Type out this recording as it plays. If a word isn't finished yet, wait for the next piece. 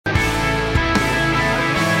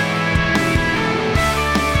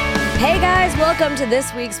guys, welcome to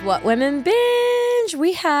this week's What Women Binge.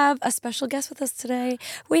 We have a special guest with us today.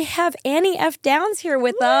 We have Annie F. Downs here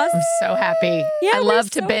with us. I'm so happy. Yeah, I love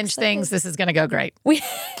to so binge excited. things. This is going to go great.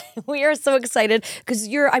 We are so excited because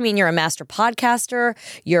you're a master podcaster.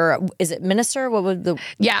 Is it minister? What would the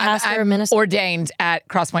pastor or I'm minister? ordained at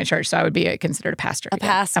Crosspoint Church, so I would be considered a pastor. A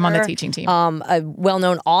pastor. I'm on the teaching team. A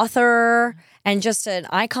well-known author and just an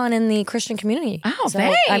icon in the Christian community. Oh, so,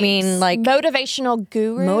 thanks. I mean, like motivational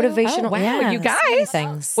guru. motivational. Oh, wow, yeah, you so guys. many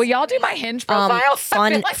things. Will y'all do my Hinge profile? I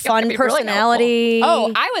Fun, feel like y'all fun could be really personality.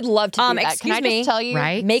 Oh, I would love to do that. Can excuse I me. just tell you?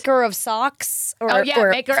 Right? Maker of socks or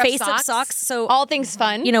maker of face of socks. socks. So All things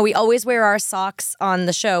fun. you know, we always wear our socks on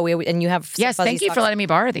the show. And you have some Yes, fuzzy thank you socks. for letting me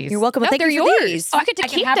borrow these. You're welcome. No, Thank they're you for yours. these. You get to I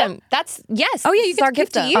can keep have them. them? That's yes. Oh yeah, you it's get our to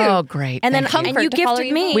gift keep to them. you. Oh, great. And then Thank you. and you to follow gifted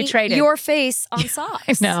you me home. We traded. your face on socks.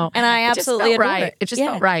 I know. And I It just absolutely felt adore right. it. It just Yeah.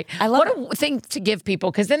 felt right. I love it. What a thing to give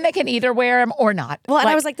people, because then they can either wear them or not. Well, and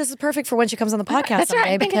I was like, this is perfect for when she comes on the podcast That's someday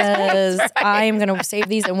right. because That's right. I am going to save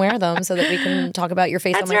these and wear them so that we can talk about your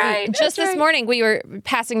face That's on my right. feet. Just this morning, we were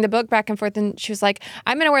passing the book back and forth, and she was like,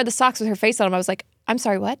 "I'm going to wear the socks with her face on them." I was like, "I'm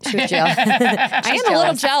sorry, what?" She was jealous. I am a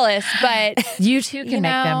little jealous, but You too can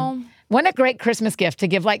make them. What a great Christmas gift to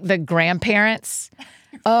give, like, the grandparents.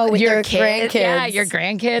 Oh, with your their kids, grandkids. yeah, your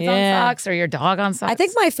grandkids Yeah. on socks or your dog on socks. I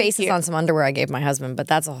think my face is on some underwear I gave my husband, but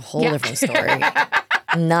that's a whole different story.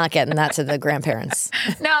 I'm not getting that to the grandparents.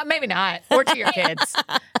 No, maybe not, or to your kids.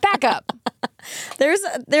 back up.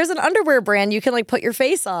 There's an underwear brand you can like put your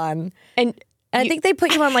face on. And I think they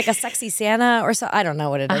put you on like a sexy Santa or so. I don't know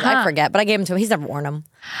what it is. I forget, but I gave him to him. He's never worn them.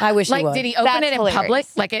 I wish he Like, would. did he open That's it in hilarious. public,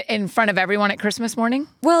 like in front of everyone at Christmas morning?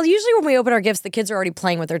 Well, usually when we open our gifts, the kids are already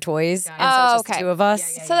playing with their toys. And so it's just the two of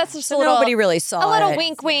us. So that's just So a little, nobody really saw a little it.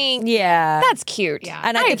 wink, wink. Yeah. That's cute. Yeah,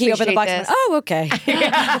 And I think he opened the box and went, oh, okay.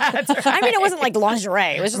 I mean, it wasn't like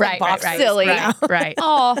lingerie. It was just like box. Silly. Right.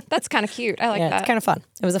 Oh, that's kind of cute. I like Yeah, that. it's kind of fun.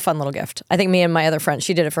 It was a fun little gift. I think me and my other friend,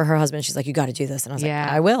 she did it for her husband. She's like, you got to do this. And I was Yeah.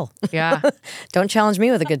 like, I will. Yeah. Don't challenge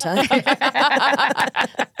me with a good time.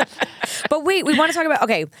 But wait, we want to talk about,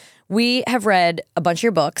 okay, we have read a bunch of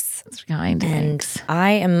your books. That's kind. And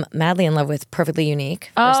I am madly in love with Perfectly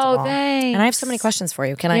Unique. First of Oh, all. thanks. And I have so many questions for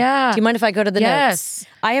you. Can I? Yeah. Do you mind if I go to the Yes. notes?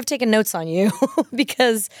 I have taken notes on you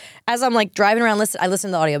because as I'm like driving around, I listen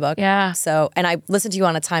to the audiobook. Yeah. So, and I listened to you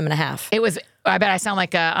on a time and a half. It was. I bet I sound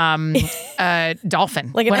like a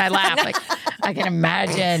dolphin Like when I laugh. Like, I can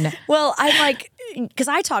imagine. Well, I'm like, because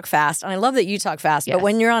I talk fast, and I love that you talk fast. But Yes.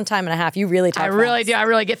 when you're on time and a half, you really talk I fast. really do. I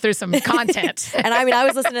really get through some content. And I mean, I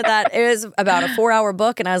was listening to that. It was about a 4-hour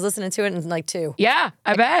book, and I was listening to it in like 2. Yeah,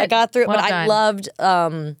 I bet. I got through it, Well but I done. loved.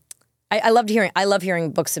 I love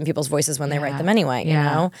hearing books in people's voices when they write them anyway. You Yeah.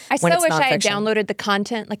 know, I when so it's wish I had nonfiction. downloaded the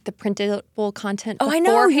content, like the printable content. Oh, I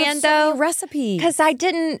know. You have beforehand, so many though, recipes. because I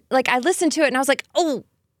didn't like. I listened to it and I was like, oh,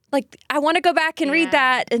 like I want to go back and read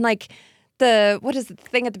that and like what is the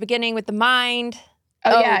thing at the beginning with the mind.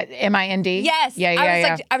 Oh, yeah, M-I-N-D. Yes. Yeah. I was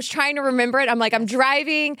like, I was trying to remember it. I'm like, I'm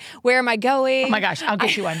driving. Where am I going? Oh my gosh, I'll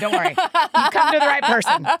get you one. Don't worry. You come to the right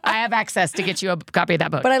person. I have access to get you a copy of that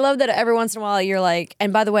book. But I love that every once in a while you're like,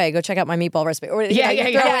 and by the way, go check out my meatball recipe. Or you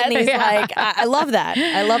throw in these, like, I love that.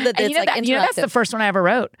 I love that it's like interactive. That's the first one I ever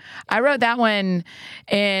wrote. I wrote that one,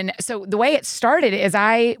 and so the way it started is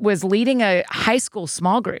I was leading a high school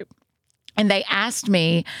small group. And they asked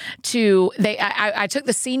me I took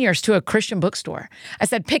the seniors to a Christian bookstore. I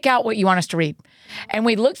said, pick out what you want us to read. And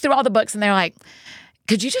we looked through all the books and they're like,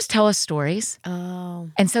 could you just tell us stories? Oh.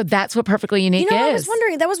 And so that's what Perfectly Unique is. I was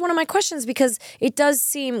wondering, that was one of my questions because it does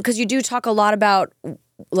seem, because you do talk a lot about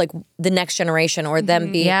like the next generation or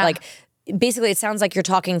them being Yeah. like, basically it sounds like you're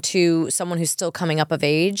talking to someone who's still coming up of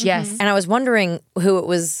age. Yes. And I was wondering who it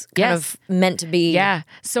was kind of meant to be. Yeah.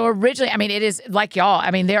 So originally, I mean, it is like y'all.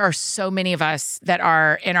 I mean, there are so many of us that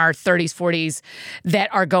are in our 30s, 40s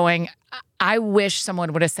that are going, I wish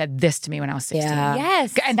someone would have said this to me when I was 16. Yeah.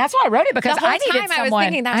 Yes. And that's why I wrote it, because The whole I needed time someone. I was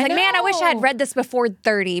thinking that. I was like, man, I wish I had read this before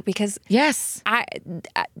 30 because Yes.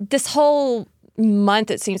 this whole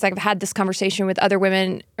month, it seems like I've had this conversation with other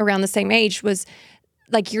women around the same age was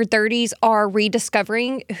like your 30s are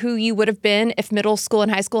rediscovering who you would have been if middle school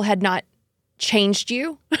and high school had not changed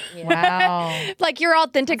you. Wow. Like your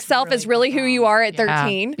authentic self is really who you are at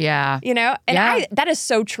 13. Yeah. You know? And Yeah. that is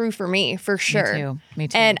so true for me, for sure. Me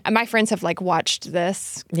too. And my friends have like watched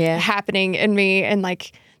this Yeah. happening in me and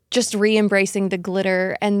like just re-embracing the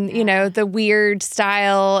glitter and, you know, the weird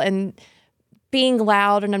style and being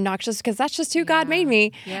loud and obnoxious because that's just who God made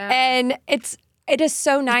me. Yeah. And it is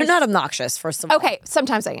so nice. You're not obnoxious, first of all. Okay,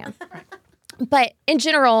 sometimes I am. But in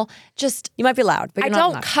general, just You might be loud, but I you're not don't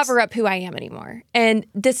obnoxious. cover up who I am anymore. And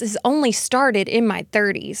this has only started in my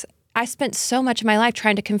 30s. I spent so much of my life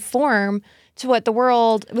trying to conform to what the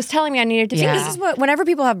world was telling me I needed to be. This is what, whenever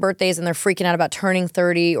people have birthdays and they're freaking out about turning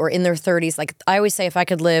 30 or in their 30s, like I always say, if I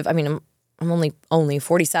could live, I mean, I'm only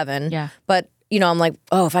 47, but I'm like,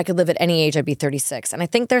 oh, if I could live at any age, I'd be 36. And I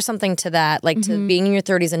think there's something to that, like to being in your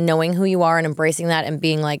 30s and knowing who you are and embracing that and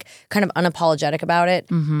being like kind of unapologetic about it.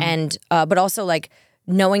 And, but also like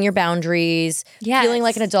knowing your boundaries, feeling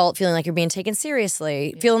like an adult, feeling like you're being taken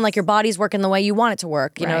seriously, feeling like your body's working the way you want it to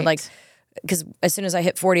work, you know, like, because as soon as I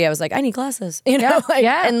hit 40, I was like, I need glasses,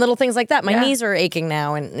 and little things like that. My knees are aching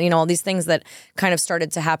now, and all these things that kind of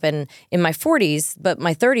started to happen in my 40s. But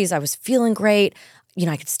my 30s, I was feeling great.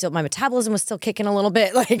 I could still, my metabolism was still kicking a little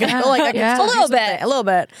bit. Like, I feel like I could still a little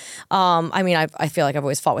bit. I mean, I feel like I've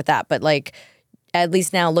always fought with that, but like, at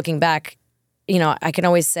least now looking back, I can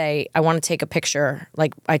always say, I want to take a picture.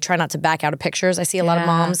 Like, I try not to back out of pictures. I see a lot of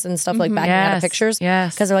moms and stuff like backing out of pictures.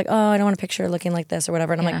 Because they're like, oh, I don't want a picture looking like this or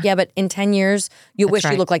whatever. And I'm like, yeah, but in 10 years, you wish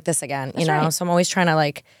you looked like this again, you know? So I'm always trying to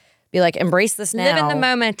like, be like, embrace this now. Live in the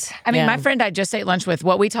moment. I mean, my friend I just ate lunch with,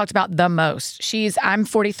 what we talked about the most, I'm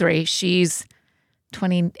 43, she's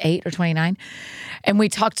 28 or 29. And we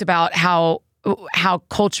talked about how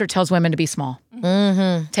culture tells women to be small.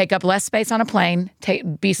 Take up less space on a plane.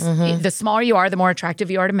 The smaller you are, the more attractive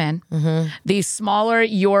you are to men. The smaller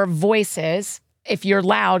your voice is. If you're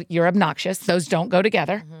loud, you're obnoxious. Those don't go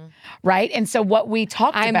together, right? And so what we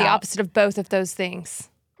talked about... I'm the opposite of both of those things.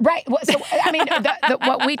 Right. So, I mean,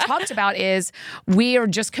 what we talked about is we are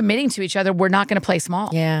just committing to each other. We're not going to play small.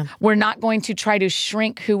 Yeah. We're not going to try to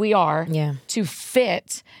shrink who we are to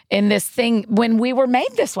fit in this thing when we were made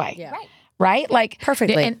this way. Yeah. Right? Like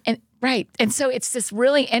perfectly. Right. And so it's this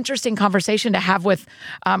really interesting conversation to have with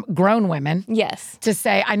grown women. Yes. To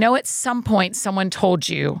say, I know at some point someone told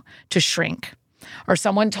you to shrink or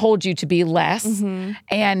someone told you to be less.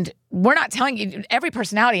 And we're not telling you every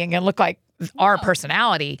personality ain't going to look like our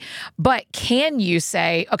personality, but can you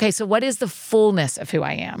say, okay, so what is the fullness of who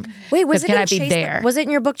I am? Wait, was it there? Was it in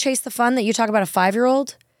your book Chase the Fun that you talk about a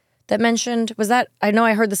 5-year-old that mentioned? Was that? I know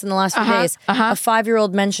I heard this in the last few days. A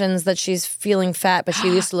 5-year-old mentions that she's feeling fat, but she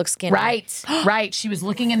used to look skinny. Right. She was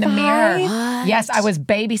looking in the mirror. What? Yes, I was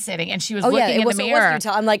babysitting, and she was looking in the mirror.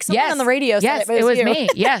 I'm like, someone on the radio said it was you. me.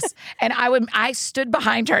 Yes, and I stood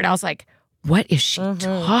behind her, and I was like, what is she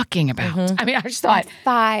talking about? I mean, I just thought, a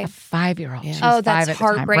 5-year-old. Yeah. Oh, that's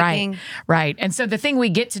heartbreaking. Right. And so the thing we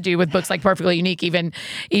get to do with books like Perfectly Unique, even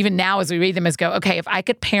now as we read them, is go, okay, if I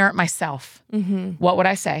could parent myself, what would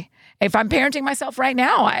I say? If I'm parenting myself right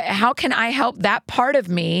now, how can I help that part of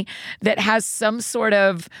me that has some sort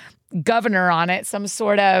of governor on it, some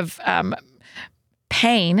sort of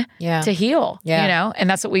pain to heal, and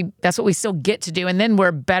that's what we still get to do. And then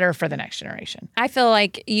we're better for the next generation. I feel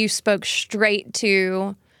like you spoke straight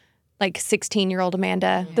to like 16-year-old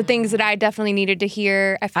Amanda, the things that I definitely needed to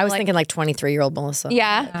hear. I was thinking like 23-year-old Melissa.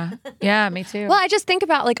 Yeah, me too. Well, I just think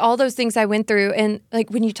about like all those things I went through. And like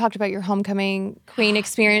when you talked about your homecoming queen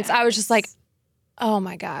experience, I was just like, oh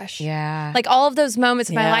my gosh. Yeah. Like all of those moments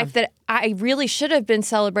in my life that I really should have been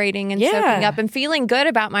celebrating and soaking up and feeling good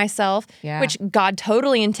about myself, which God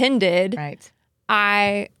totally intended. Right.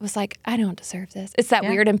 I was like, I don't deserve this. It's that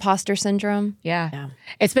weird imposter syndrome. Yeah.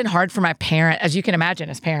 It's been hard for my parents, as you can imagine,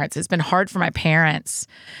 as parents. It's been hard for my parents,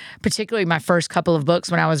 particularly my first couple of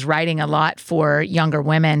books when I was writing a lot for younger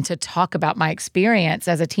women, to talk about my experience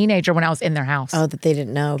as a teenager when I was in their house. Oh, that they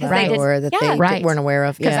didn't know about or that they weren't aware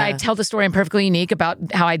of. Because I tell the story in Perfectly Unique about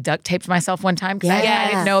how I duct taped myself one time because I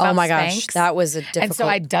didn't know about Spanx. That was a difficult... And so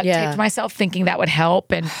I duct taped myself thinking that would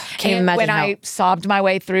help. And when I sobbed my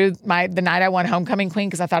way through the night I won homecoming queen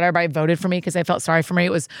because I thought everybody voted for me because they felt sorry for me. It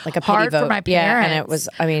was like a hard vote for my parents. And it was,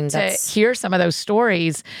 I mean, to hear some of those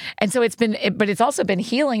stories. And so but it's also been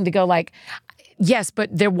healing to go like, yes, but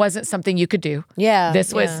there wasn't something you could do. Yeah.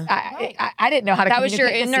 This was, I didn't know how to communicate.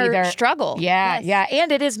 That was your inner struggle. Yeah. Yes. Yeah.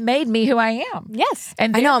 And it has made me who I am. Yes.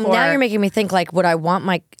 And I know, now you're making me think like, would I want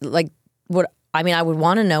I would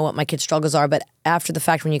want to know what my kids' struggles are, but after the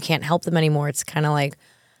fact, when you can't help them anymore, it's kind of like,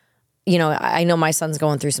 I know my son's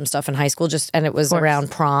going through some stuff in high school and it was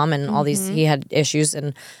around prom and all these, he had issues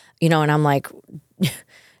and, and I'm like,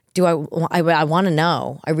 I want to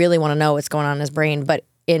know, I really want to know what's going on in his brain. But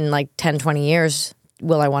in like 10, 20 years,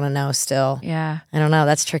 will I want to know still? Yeah. I don't know.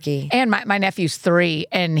 That's tricky. And my nephew's 3,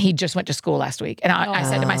 and he just went to school last week. And I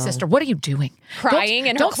said to my sister, what are you doing? Crying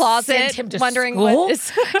in her closet, send him to wondering school. what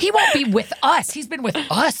is... He won't be with us. He's been with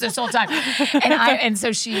us this whole time. And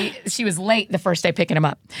so she was late the first day picking him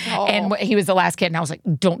up. And he was the last kid. And I was like,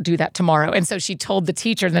 don't do that tomorrow. And so she told the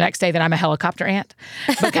teacher the next day that I'm a helicopter aunt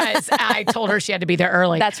because I told her she had to be there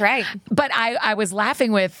early. That's right. But I was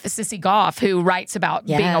laughing with Sissy Goff, who writes about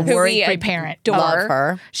being a worry-free parent. Love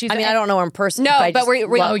her. I don't know her in person. But we're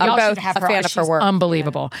y'all both should have a fan of her work.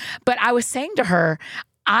 Unbelievable. Yeah. But I was saying to her,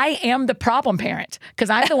 I am the problem parent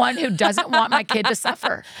because I'm the one who doesn't want my kid to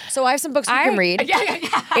suffer. So I have some books you can read. Yeah.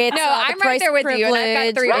 It's, I'm right there with you. And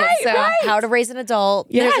I've got 3 right, kids, so How to Raise an Adult.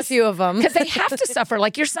 Yes. There's a few of them. Because they have to suffer.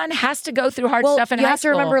 Like your son has to go through hard stuff in high you have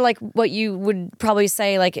school. to remember like what you would probably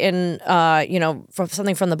say like in, from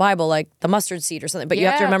something from the Bible, like the mustard seed or something. But you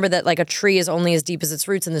have to remember that like a tree is only as deep as its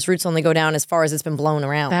roots and its roots only go down as far as it's been blown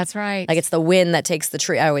around. That's right. Like it's the wind that takes the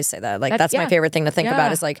tree. I always say that. Like that's my favorite thing to think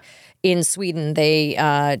about is like in Sweden, they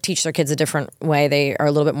teach their kids a different way. They are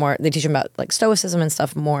a little bit more, they teach them about like stoicism and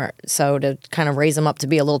stuff more so to kind of raise them up to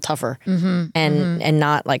be a little tougher and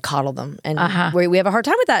not like coddle them. And we have a hard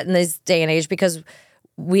time with that in this day and age because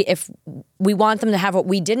if we want them to have what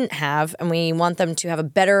we didn't have and we want them to have a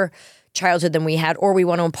better childhood than we had, or we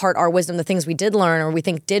want to impart our wisdom, the things we did learn or we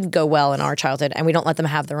think did go well in our childhood, and we don't let them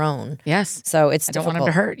have their own. Yes. So it's I difficult. don't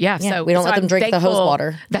want them to hurt. Yeah. So we don't let them drink the hose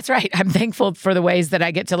water. That's right. I'm thankful for the ways that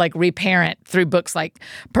I get to like reparent through books like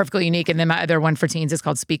Perfectly Unique, and then my other one for teens is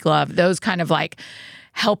called Speak Love. Those kind of like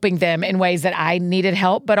helping them in ways that I needed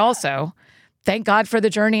help, but also thank God for the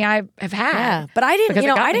journey I have had. Yeah. But I didn't,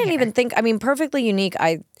 I didn't even think, Perfectly Unique,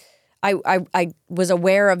 I was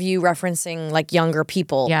aware of you referencing like younger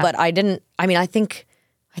people, but I didn't. I think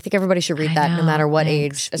everybody should read that no matter what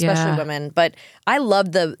age, especially women. But I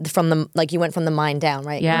love you went from the mind down,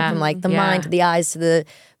 right? Yeah. You went from like the mind to the eyes to the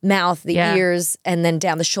mouth, the ears, and then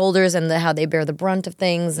down the shoulders and how they bear the brunt of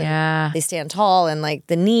things. And they stand tall and like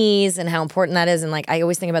the knees and how important that is. And like I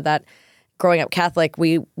always think about that. Growing up Catholic,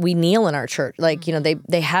 we kneel in our church. Like,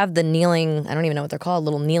 they have the kneeling, I don't even know what they're called,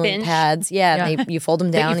 little kneeling bench. Pads. Yeah. And you fold them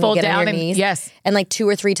down and you get on your knees. Yes. And like 2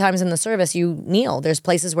 or 3 times in the service, you kneel. There's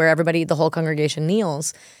places where the whole congregation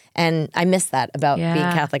kneels. And I miss that about being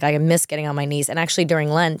Catholic. I miss getting on my knees. And actually during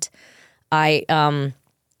Lent, I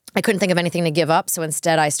couldn't think of anything to give up. So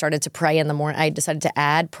instead I started to pray in the morning. I decided to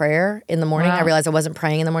add prayer in the morning. Wow. I realized I wasn't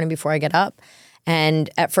praying in the morning before I get up. And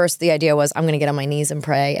at first the idea was I'm going to get on my knees and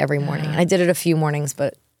pray every morning. And I did it a few mornings,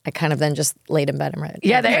 but I kind of then just laid in bed and read.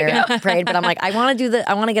 Yeah, there you go. Prayed, but I'm like, I want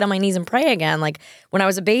to get on my knees and pray again. Like when I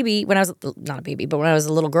was a baby, not a baby, but when I was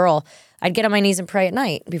a little girl, I'd get on my knees and pray at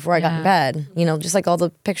night before I got in bed. Just like all the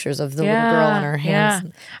pictures of the little girl in her hands.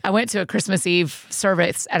 Yeah. I went to a Christmas Eve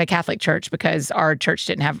service at a Catholic church because our church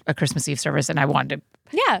didn't have a Christmas Eve service and I wanted to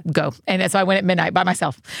go. And so I went at midnight by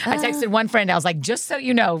myself. I texted one friend. I was like, just so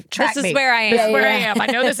you know, track me. This is where I am. This is where I am. I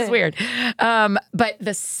know this is weird. But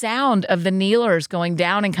the sound of the kneelers going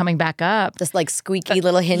down and coming back up. Just like squeaky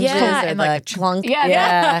little hinges and like the clunk.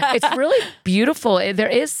 Yeah. It's really beautiful. There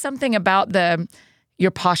is something about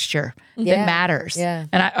your posture that matters. Yeah.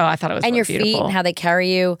 And I thought it was and really your beautiful. feet and how they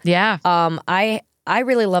carry you. Yeah. I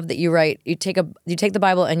really love that you take the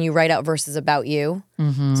Bible and you write out verses about you.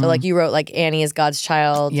 Mm-hmm. So like you wrote like Annie is God's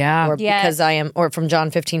child. Yeah. Or because I am, or from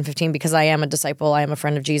John 15:15, because I am a disciple, I am a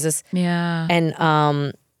friend of Jesus. Yeah. And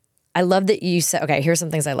I love that you said, okay, here's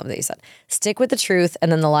some things I love that you said. Stick with the truth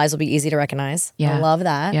and then the lies will be easy to recognize. Yeah. I love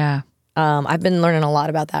that. Yeah. I've been learning a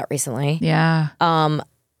lot about that recently. Yeah.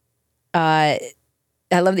 I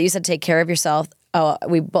love that you said take care of yourself. Oh,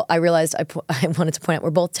 I realized I wanted to point out we're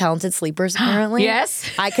both talented sleepers apparently.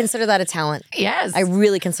 Yes. I consider that a talent. Yes. I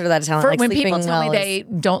really consider that a talent. When people tell me they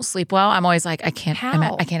don't sleep well, I'm always like, I can't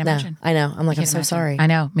imagine. I know. I'm like, I'm so sorry. I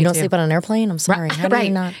know. Me you don't too. sleep on an airplane? I'm sorry. How do you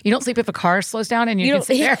not? You don't sleep if a car slows down and you can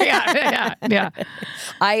sit there. Yeah.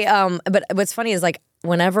 But what's funny is like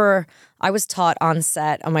whenever I was taught on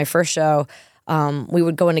set on my first show, we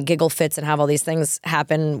would go into giggle fits and have all these things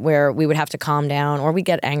happen where we would have to calm down or we'd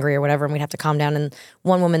get angry or whatever and we'd have to calm down. And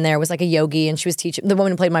one woman there was like a yogi and she was teaching, the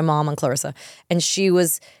woman who played my mom on Clarissa, and she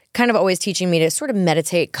was kind of always teaching me to sort of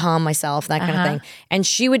meditate, calm myself, that kind of thing. And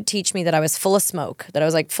she would teach me that I was full of smoke, that I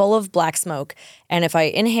was like full of black smoke. And if I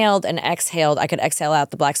inhaled and exhaled, I could exhale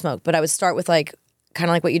out the black smoke. But I would start with like, kind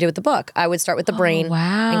of like what you did with the book. I would start with the brain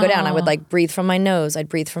and go down. I would like breathe from my nose. I'd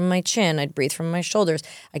breathe from my chin. I'd breathe from my shoulders.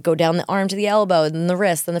 I'd go down the arm to the elbow, then the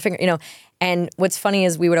wrist, then the finger, And what's funny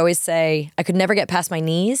is we would always say, I could never get past my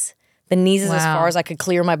knees. The knees is as far as I could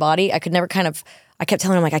clear my body. I could never I kept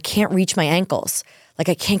telling him like, I can't reach my ankles. Like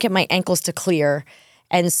I can't get my ankles to clear.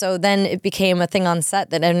 And so then it became a thing on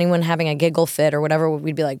set that anyone having a giggle fit or whatever,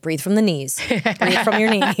 we'd be like, breathe from the knees, breathe from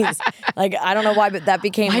your knees. Like, I don't know why, but that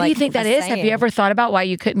became Why do you think that is? Have you ever thought about why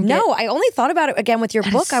you couldn't get... No, I only thought about it again with your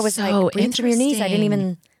book. I was like, breathe from your knees. I didn't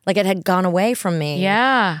even, like, it had gone away from me.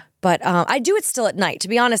 Yeah. But I do it still at night. To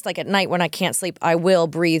be honest, like at night when I can't sleep, I will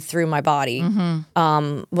breathe through my body.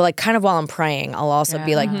 Well, like kind of while I'm praying, I'll also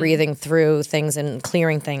be like breathing through things and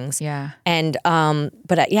clearing things. Yeah. And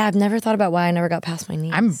but yeah, I've never thought about why I never got past my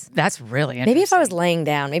knees. That's really interesting. Maybe if I was laying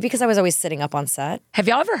down, maybe because I was always sitting up on set. Have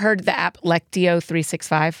y'all ever heard the app Lectio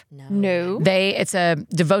 365? No. It's a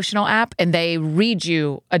devotional app, and they read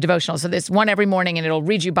you a devotional. So there's one every morning, and it'll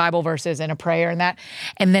read you Bible verses and a prayer and that.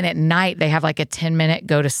 And then at night, they have like a 10-minute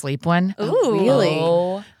go to sleep one. Ooh. Really?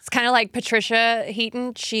 Oh. It's kind of like Patricia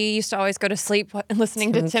Heaton. She used to always go to sleep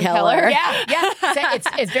listening to Tim Keller. Yeah.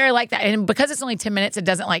 It's very like that. And because it's only 10 minutes, it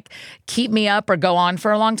doesn't like keep me up or go on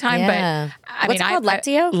for a long time. Yeah. But What's it called?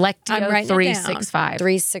 Lectio? Lectio 365.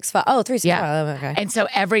 365. Oh, 365. Yeah. Oh, okay. And so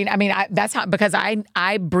that's how, because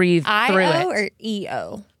I breathe through it. I-O or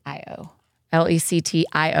E-O? I-O.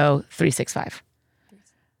 Lectio 365.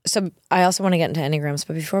 So I also want to get into Enneagrams,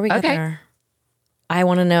 but before we get there, I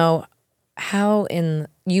want to know how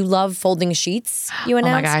you love folding sheets, you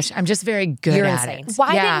announced? Oh my gosh, I'm just very good You're at insane. it.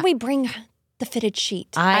 Why didn't we bring the fitted sheet?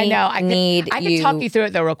 I know. I can talk you through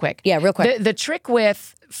it though real quick. Yeah, real quick. The trick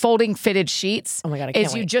with folding fitted sheets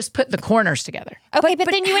is you just put the corners together. Okay, but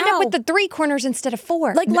then you end up with the 3 corners instead of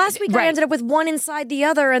 4. Like last week, I ended up with one inside the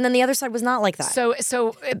other, and then the other side was not like that.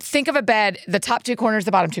 So think of a bed, the top 2 corners,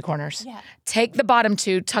 the bottom 2 corners. Yeah. Take the bottom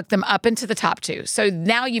 2, tuck them up into the top 2. So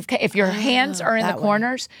now if your hands are in the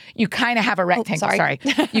corners, you kind of have a rectangle. Sorry.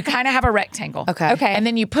 You kind of have a rectangle. Okay. And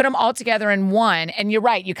then you put them all together in one, and you're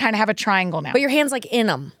right, you kind of have a triangle now. But your hand's like in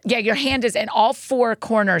them. Yeah, your hand is, and all 4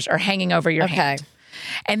 corners are hanging over your hand.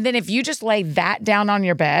 And then if you just lay that down on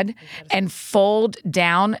your bed and fold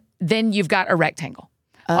down, then you've got a rectangle.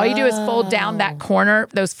 All you do is fold down that corner,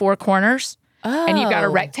 those 4 corners, and you've got a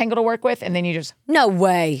rectangle to work with, and then you just... No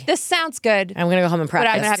way. This sounds good. I'm going to go home and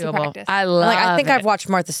practice. But I'm going to have to practice. I think I've watched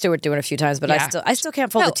Martha Stewart do it a few times, but I still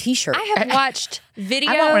can't fold a t-shirt. I have watched videos.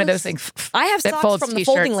 I want one of those things. I have socks from the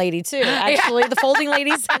folding lady too. Actually, the folding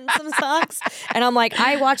lady sent some socks, and I'm like,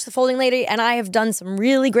 I watched the folding lady, and I have done some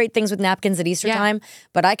really great things with napkins at Easter time,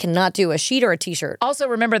 but I cannot do a sheet or a t-shirt. Also,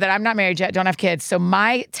 remember that I'm not married yet, don't have kids, so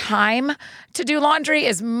my time to do laundry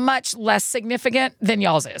is much less significant than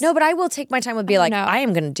y'all's is. No, but I will take my time and be like, I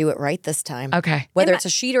am going to do it right this time. Okay. Whether it's a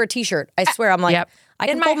sheet or a t-shirt, I swear, I'm like, I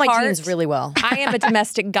can fold my jeans really well. I am a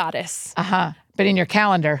domestic goddess. But in your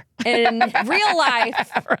calendar. In real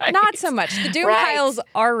life, not so much. The doom piles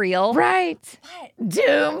are real. Right.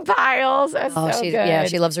 Doom piles. That's so good. Yeah,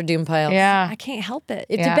 she loves her doom piles. Yeah. I can't help it.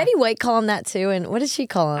 Did Betty White call him that too? And what did she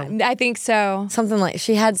call him? I think so. Something like,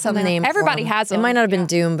 she had some name. Everybody has them. It might not have been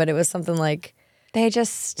doom, but it was something like... They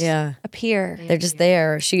just appear. They're just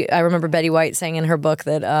there. I remember Betty White saying in her book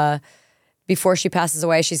that before she passes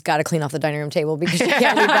away, she's got to clean off the dining room table because she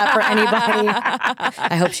can't leave that for anybody.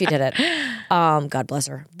 I hope she did it. God bless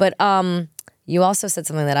her. But you also said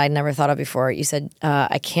something that I'd never thought of before. You said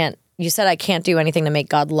I can't do anything to make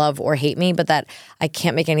God love or hate me, but that I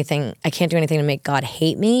can't do anything to make God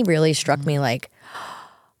hate me really struck me like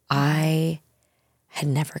I had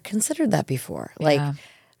never considered that before. Like,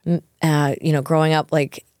 growing up,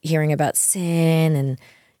 like hearing about sin and,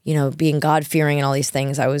 being God-fearing and all these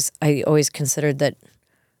things, I always considered that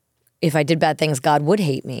if I did bad things, God would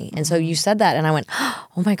hate me. And so you said that and I went,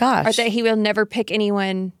 oh my gosh. Or that he will never pick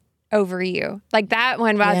anyone over you. Like that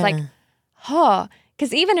one where I was like,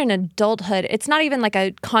 because even in adulthood, it's not even like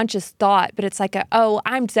a conscious thought, but it's like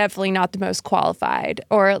I'm definitely not the most qualified.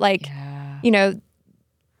 Or like,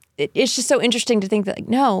 it's just so interesting to think that like,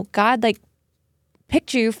 no, God like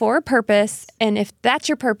picked you for a purpose. And if that's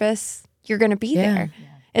your purpose, you're going to be there. Yeah.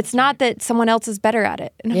 It's not that someone else is better at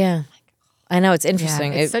it. Yeah. I know, it's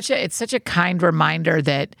interesting. Yeah, it's such a kind reminder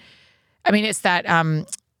that, it's that, I'm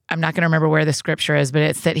not going to remember where the scripture is, but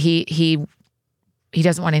it's that he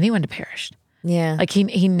doesn't want anyone to perish. Yeah. Like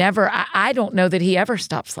he never, I don't know that he ever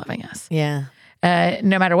stops loving us. Yeah.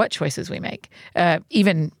 No matter what choices we make,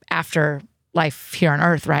 even after life here on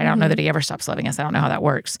earth, right? I don't know that he ever stops loving us. I don't know how that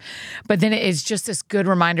works. But then it's just this good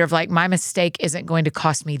reminder of like, my mistake isn't going to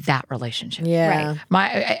cost me that relationship. Yeah.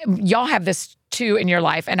 Right. Y'all have this too in your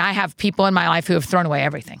life, and I have people in my life who have thrown away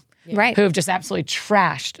everything. Yeah. Right. Who have just absolutely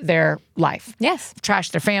trashed their life. Yes.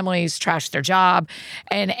 Trashed their families, trashed their job.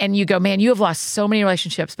 And you go, man, you have lost so many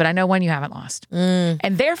relationships, but I know one you haven't lost.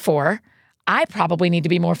 And therefore, I probably need to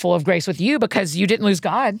be more full of grace with you because you didn't lose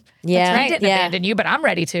God. Yeah. He didn't abandon you, but I'm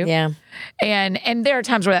ready to. Yeah. And there are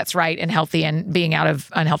times where that's right and healthy and being out of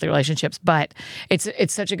unhealthy relationships. But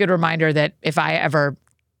it's such a good reminder that if I ever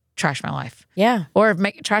trash my life. Yeah. Or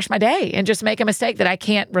trash my day and just make a mistake that I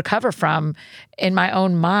can't recover from in my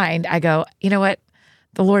own mind, I go, you know what?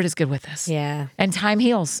 The Lord is good with us. Yeah. And time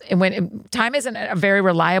heals. And when time isn't a very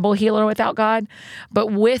reliable healer without God, but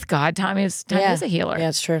with God, time is a healer. Yeah,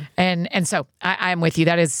 it's true. And so I'm with you.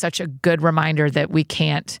 That is such a good reminder that we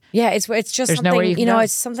can't. Yeah, it's just there's something, nowhere you can go.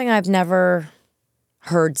 It's something I've never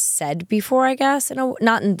heard said before, I guess,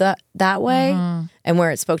 not in that way, and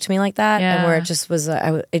where it spoke to me like that, and where it just was,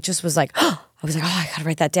 it just was like, I was like, I gotta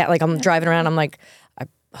write that down. Like I'm driving around, I'm like, I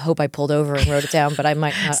hope I pulled over and wrote it down, but I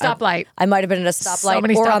might not. Stoplight. I might have been at a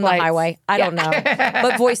stoplight or on the highway. I don't know,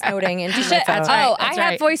 but voice noting into my phone. That's right.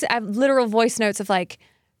 I have literal voice notes of like,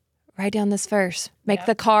 write down this verse, make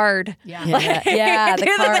the card. Yeah, the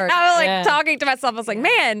card. I was talking to myself. I was like,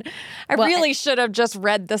 man, I really should have just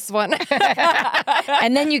read this one.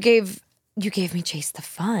 And then you gave me Chase the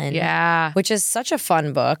Fun. Yeah. Which is such a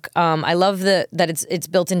fun book. I love that it's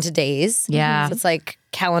built into days. Yeah. So it's like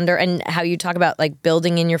calendar and how you talk about like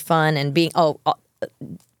building in your fun and being,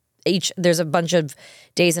 there's a bunch of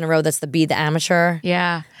days in a row that's be the amateur.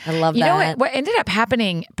 Yeah. I love that. You know what ended up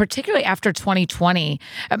happening, particularly after 2020,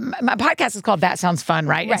 my podcast is called That Sounds Fun,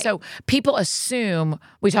 right? And so people assume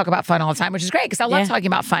we talk about fun all the time, which is great because I love talking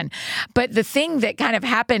about fun. But the thing that kind of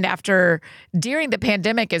happened during the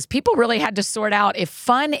pandemic is people really had to sort out if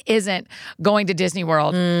fun isn't going to Disney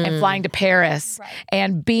World and flying to Paris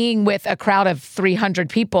and being with a crowd of 300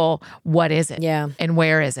 people, what is it? Yeah. And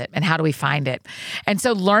where is it? And how do we find it? And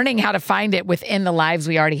so learning how to find it within the lives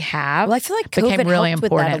we already have Well, I feel like became COVID really helped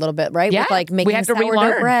important. with that a little bit, right? Yeah. With like making we had to sourdough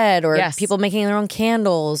relearn. bread or Yes. people making their own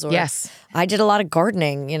candles. Or I did a lot of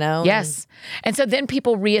gardening, Yes. And so then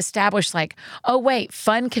people reestablished like, oh, wait,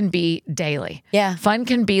 fun can be daily. Yeah. Fun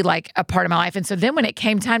can be like a part of my life. And so then when it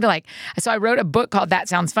came time to so I wrote a book called That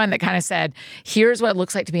Sounds Fun that kind of said, here's what it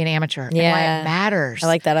looks like to be an amateur and why it matters. I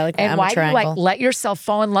like that. I like that. And why do you let yourself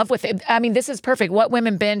fall in love with it? I mean, this is perfect. What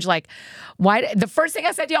women binge, why? The first thing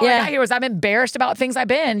I said to y'all when I got here was I'm embarrassed about things I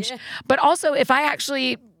binge. Yeah. But also if I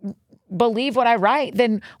actually believe what I write,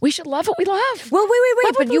 then we should love what we love. Well,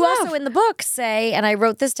 wait. But you also in the book say, and I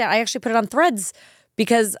wrote this down, I actually put it on Threads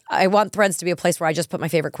because I want Threads to be a place where I just put my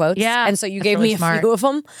favorite quotes. Yeah. And so you gave me a few of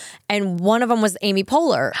them. And one of them was Amy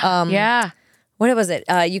Poehler. What was it?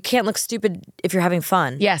 You can't look stupid if you're having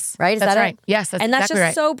fun. Yes. Right? Is that's that right. It? Yes, that's and that's exactly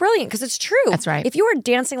just so brilliant because it's true. That's right. If you are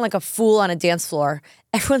dancing like a fool on a dance floor,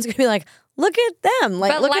 everyone's going to be like, look at them.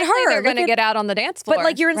 Like, but look at her. They're going to get out on the dance floor.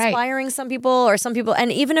 But you're inspiring some people or some people.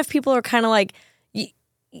 And even if people are kind of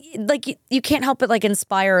you can't help but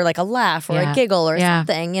inspire a laugh or a giggle or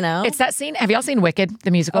something, It's that scene. Have y'all seen Wicked, the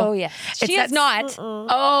musical? Oh, yeah. She is not.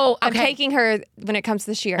 Oh, okay. I'm taking her when it comes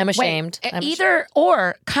this year. I'm ashamed.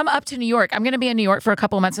 Or come up to New York. I'm going to be in New York for a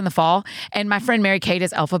couple of months in the fall. And my friend Mary Kate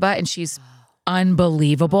is Elphaba, and she's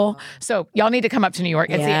unbelievable. So y'all need to come up to New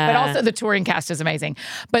York and see it. But also the touring cast is amazing.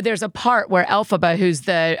 But there's a part where Elphaba, who's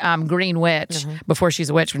the Green Witch, before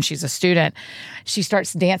she's a witch, when she's a student, she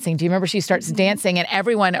starts dancing. Do you remember she starts dancing? And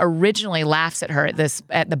everyone originally laughs at her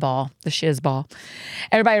at the ball, the shiz ball.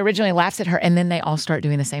 Everybody originally laughs at her, and then they all start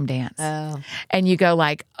doing the same dance. Oh. And you go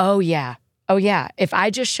oh yeah. If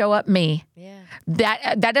I just show up me,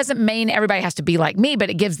 that doesn't mean everybody has to be like me,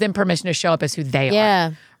 but it gives them permission to show up as who they are.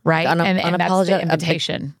 Yeah. Right? And that's the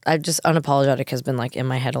invitation. I've just unapologetic has been in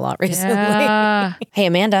my head a lot recently. Yeah. Hey,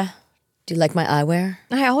 Amanda, do you like my eyewear?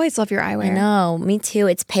 I always love your eyewear. I know. Me too.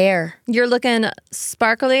 It's pear. You're looking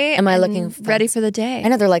sparkly. Am I looking ready for the day? I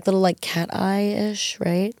know they're little cat eye-ish,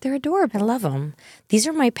 right? They're adorable. I love them. These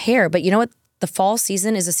are my pear. But you know what? The fall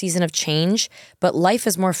season is a season of change, but life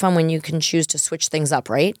is more fun when you can choose to switch things up,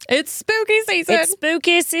 right? It's spooky season. It's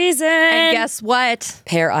spooky season. And guess what?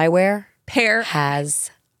 Pear eyewear Pear has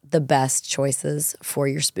the best choices for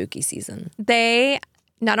your spooky season. They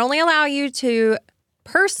not only allow you to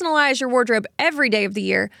personalize your wardrobe every day of the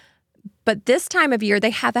year, but this time of year,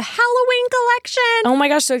 they have a Halloween collection. Oh my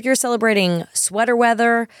gosh. So if you're celebrating sweater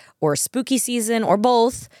weather or spooky season or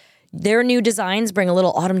both, their new designs bring a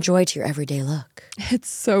little autumn joy to your everyday look. It's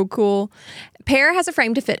so cool. Pear has a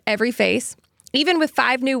frame to fit every face, even with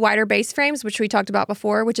 5 new wider base frames, which we talked about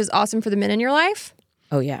before, which is awesome for the men in your life.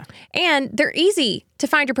 Oh, yeah. And they're easy to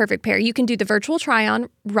find your perfect pair. You can do the virtual try-on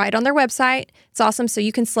right on their website. It's awesome. So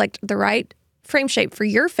you can select the right frame shape for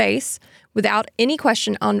your face without any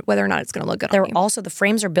question on whether or not it's going to look good on you. Also, the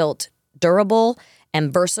frames are built durable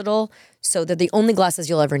and versatile, so they're the only glasses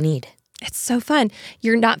you'll ever need. It's so fun.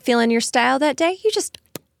 You're not feeling your style that day. You just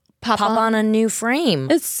pop on a new frame.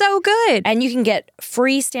 It's so good. And you can get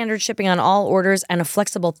free standard shipping on all orders and a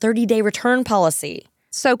flexible 30-day return policy.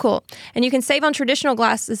 So cool. And you can save on traditional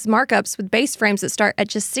glasses markups with base frames that start at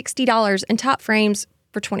just $60 and top frames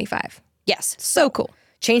for $25. Yes. So cool.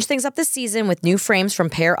 Change things up this season with new frames from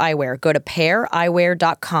Pair Eyewear. Go to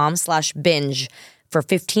paireyewear.com/binge for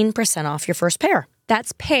 15% off your first pair.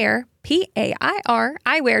 That's Pair, P-A-I-R,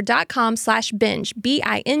 eyewear.com/binge,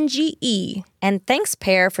 B-I-N-G-E. And thanks,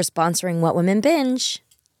 Pair, for sponsoring What Women Binge.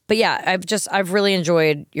 But yeah, I've really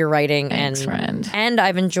enjoyed your writing. Thanks, friend. And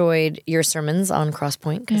I've enjoyed your sermons on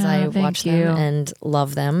Crosspoint because I watch them and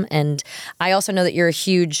love them. And I also know that you're a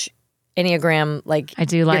huge Enneagram, I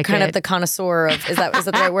do like you're kind it. of the connoisseur of, is that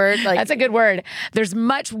the right word? That's a good word. There's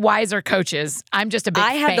much wiser coaches. I'm just a big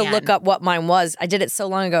I had fan. to look up what mine was. I did it so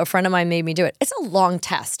long ago. A friend of mine made me do it. It's a long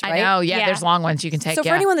test, right? I know. Yeah, there's long ones you can take. So for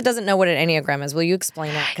anyone that doesn't know what an Enneagram is, will you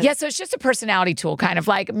explain it? Yeah, so it's just a personality tool, kind of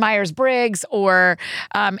like Myers-Briggs or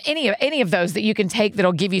any of those that you can take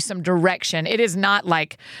that'll give you some direction. It is not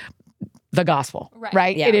like the gospel,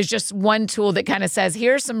 right? Yeah. It is just one tool that kind of says,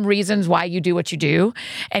 here's some reasons why you do what you do,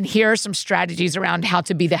 and here are some strategies around how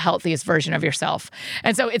to be the healthiest version of yourself.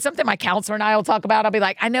 And so it's something my counselor and I will talk about. I'll be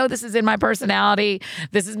like, I know this is in my personality.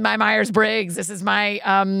 This is my Myers-Briggs. This is my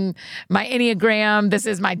my Enneagram. This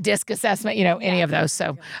is my DISC assessment, any of those.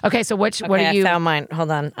 So, okay, so what are you? I found mine.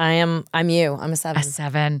 Hold on. I'm you. I'm a 7. A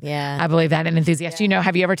 7. Yeah. I believe that. An enthusiast. Do you know,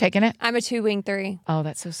 have you ever taken it? I'm a 2-wing 3. Oh,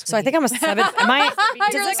 that's so sweet. So I think I'm a 7. Does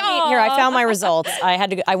this mean, here, I found my results.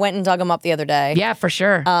 I went and dug them up the other day. Yeah, for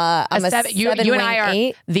sure. I'm a 7. You and I are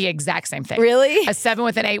 8. the exact same thing. Really? A 7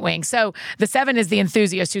 with an 8 wing. So the 7 is the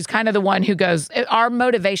enthusiast who's kind of the one who goes, our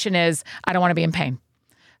motivation is, I don't want to be in pain.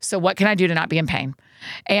 So what can I do to not be in pain?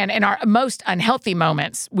 And in our most unhealthy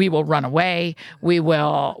moments, we will run away. We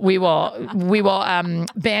will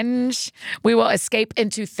binge. We will escape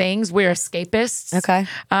into things. We're escapists. Okay.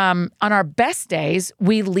 On our best days,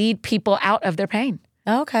 we lead people out of their pain.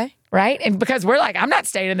 Oh, okay. Right? And because we're like, I'm not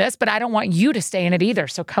staying in this, but I don't want you to stay in it either.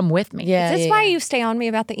 So come with me. Yeah. Is this why you stay on me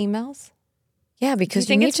about the emails? Yeah, because you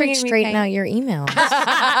think need it's to bringing me straighten pain? out your emails.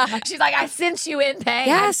 She's like, I sense you in pain.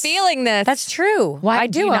 Yes. I'm feeling this. That's true. Why I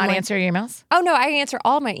do you I'm not like- answer your emails? Oh, no, I answer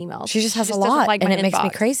all my emails. She just has a doesn't lot, like and my it makes me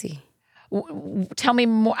inbox. crazy. Tell me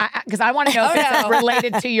more, because I want to know if it's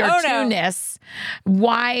related to your two-ness.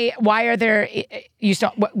 Why are there?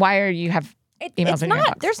 Why are you have emails it's in your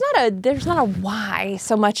not. inbox? There's not a why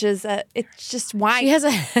so much as it's just why. She has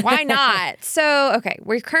a why not? So okay,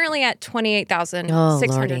 we're currently at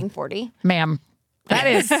 28,640. Ma'am, that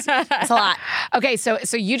is That's a lot. okay. So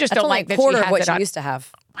you just That's don't only like a that quarter she of has what it she on. used to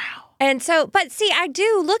have. And so, but see, I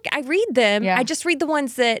read them. Yeah. I just read the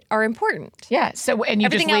ones that are important. Yeah. So and you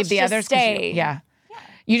Everything just leave else the just others. 'Cause you- stay. yeah.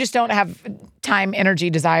 You just don't have time, energy,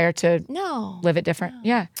 desire to No. live it different.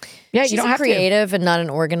 Yeah. Yeah. She's you don't a have creative and not an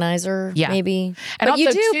organizer. Yeah. Maybe. And but also,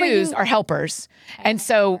 you do. twos are helpers. And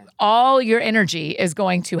so all your energy is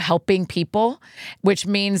going to helping people, which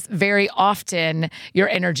means very often your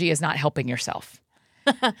energy is not helping yourself.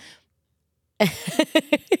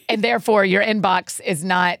 And therefore, your inbox is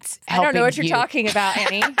not helping I don't know what you're you. talking about,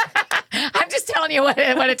 Annie. I'm just telling you what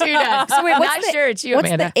a 2 does. So wait, I'm what's not the- sure it's you, What's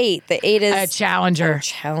Amanda. the 8? The 8 is A challenger.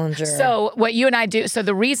 Challenger. So what you and I do, so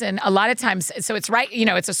the reason a lot of times, so it's right,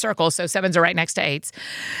 it's a circle. So 7s are right next to 8s.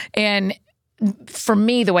 And for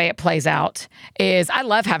me, the way it plays out is I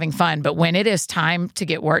love having fun, but when it is time to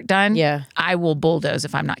get work done, Yeah. I will bulldoze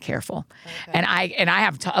if I'm not careful. Okay. And I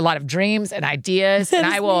have a lot of dreams and ideas, and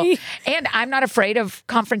I will, and I'm not afraid of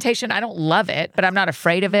confrontation. I don't love it, but I'm not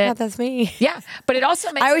afraid of it. Yeah, that's me. Yeah, but it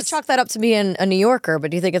also makes I always chalk that up to being a New Yorker,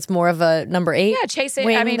 but do you think it's more of a number 8? Yeah, chase it.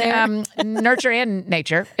 wing I mean, there? nurture and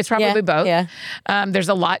nature. It's probably both. Yeah. There's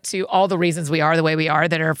a lot to all the reasons we are the way we are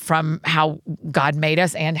that are from how God made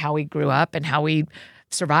us and how we grew up and how we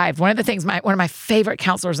survived. One of the things, one of my favorite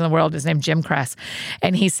counselors in the world is named Jim Kress.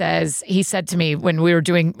 And he said to me when we were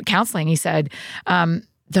doing counseling, he said,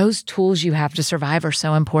 those tools you have to survive are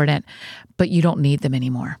so important, but you don't need them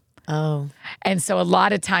anymore. Oh. And so a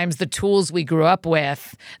lot of times the tools we grew up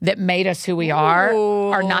with that made us who we are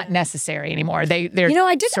not necessary anymore. They're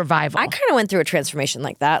I did survival. I kind of went through a transformation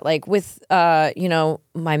like that, like with,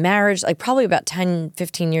 my marriage, like probably about 10,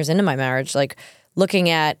 15 years into my marriage, like looking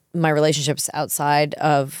at my relationships outside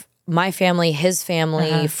of my family, his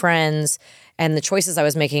family, friends, and the choices I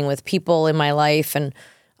was making with people in my life. And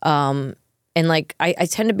like, I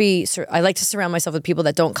tend to be, I like to surround myself with people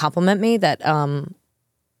that don't compliment me, that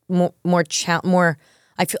more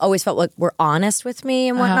I always felt like were honest with me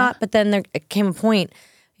and whatnot. But then there came a point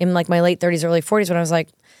in like my late 30s, early 40s when I was like,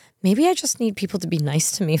 maybe I just need people to be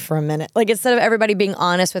nice to me for a minute. Like instead of everybody being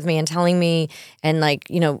honest with me and telling me and like,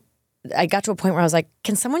 I got to a point where I was like,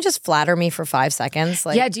 can someone just flatter me for 5 seconds?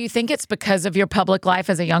 Like, yeah. Do you think it's because of your public life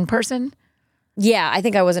as a young person? Yeah, I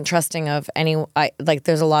think I wasn't trusting of like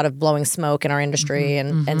there's a lot of blowing smoke in our industry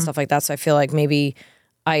and stuff like that. So I feel like maybe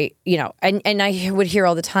and I would hear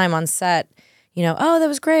all the time on set, oh, that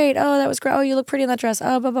was great. Oh, that was great. Oh, you look pretty in that dress.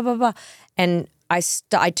 Oh, blah, blah, blah, blah. And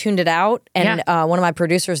I tuned it out, and one of my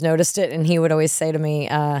producers noticed it, and he would always say to me,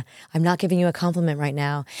 "I'm not giving you a compliment right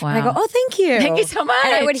now." Wow. And I go, "Oh, thank you, thank you so much."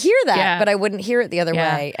 And I would hear that, but I wouldn't hear it the other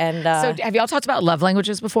way. And so, have y'all talked about love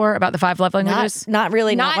languages before? About the 5 love languages? Not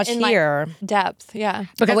really, not much here. Depth, yeah.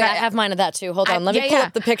 Because I have mine of that too. Hold on, let me pull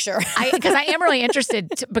up the picture. Because I am really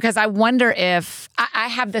interested. Because I wonder if I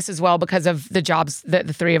have this as well because of the jobs that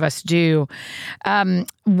the 3 of us do.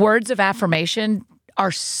 Words of affirmation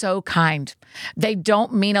are so kind. They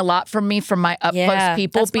don't mean a lot from me from my up close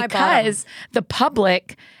people because the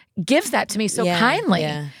public gives that to me so kindly.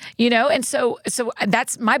 Yeah. And so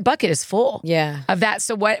that's my bucket is full of that.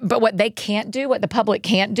 So what they can't do, what the public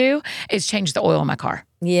can't do is change the oil in my car.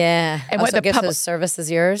 Yeah. And what the gifts of service is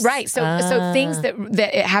yours. Right. So things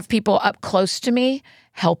that have people up close to me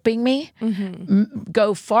helping me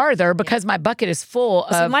go farther because my bucket is full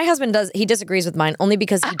of... So my husband he disagrees with mine only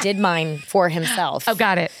because he did mine for himself. Oh,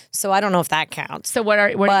 got it. So I don't know if that counts. So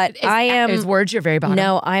is words your very bottom?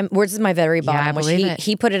 No, words is my very bottom. Yeah, I believe it.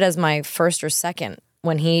 He put it as my first or second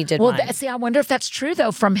when he did mine. See, I wonder if that's true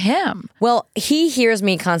though from him. Well, he hears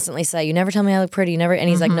me constantly say, "You never tell me I look pretty. You never," and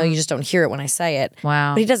he's like, "No, you just don't hear it when I say it."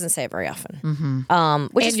 Wow. But he doesn't say it very often.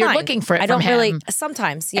 Which and is you're fine. looking for it. I don't from really. him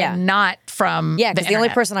Sometimes, and not from because the only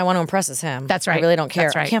person I want to impress is him. That's right. I really don't care.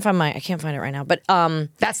 That's right. I can't find it right now. But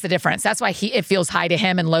that's the difference. That's why it feels high to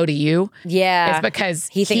him and low to you. Yeah, it's because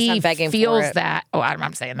he thinks I'm begging feels for it. that. Oh, I'm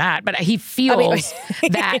not saying that, but he feels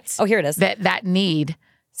that. Oh, here it is. That need.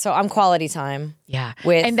 So I'm quality time. Yeah.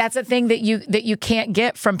 And that's a thing that you can't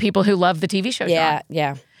get from people who love the TV show. Yeah,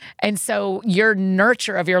 John. And so your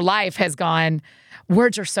nurture of your life has gone,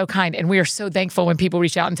 words are so kind, and we are so thankful when people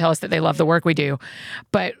reach out and tell us that they love the work we do.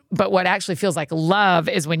 But what actually feels like love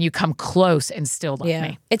is when you come close and still love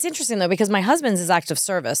me. It's interesting though, because my husband's is active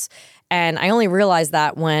service, and I only realized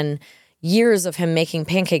that when years of him making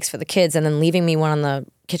pancakes for the kids and then leaving me one on the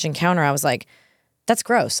kitchen counter, I was like, that's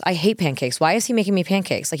gross. I hate pancakes. Why is he making me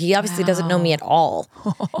pancakes? Like, he obviously doesn't know me at all.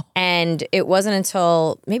 And it wasn't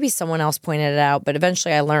until maybe someone else pointed it out, but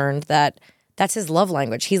eventually I learned that that's his love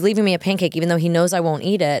language. He's leaving me a pancake even though he knows I won't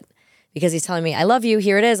eat it because he's telling me, I love you.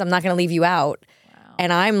 Here it is. I'm not going to leave you out. Wow.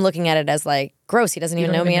 And I'm looking at it as like, gross. He doesn't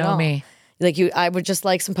even know me at all. Like I would just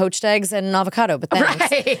like some poached eggs and an avocado, but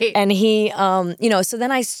thanks. Right. And he, so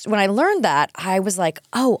then when I learned that, I was like,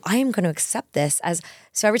 oh, I am going to accept this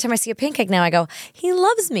so every time I see a pancake now, I go, he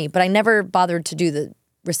loves me, but I never bothered to do the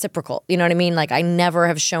reciprocal. You know what I mean? Like I never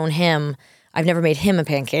have shown him, I've never made him a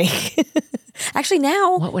pancake. Actually,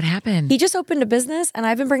 now what would happen? He just opened a business, and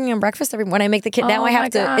I've been bringing him breakfast when I make the kid. Now I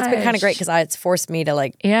have to. It's been kind of great because it's forced me to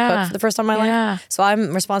cook for the first time in my life. So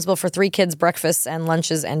I'm responsible for 3 kids' breakfasts and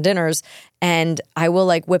lunches and dinners, and I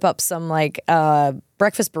will whip up some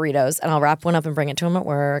breakfast burritos, and I'll wrap one up and bring it to him at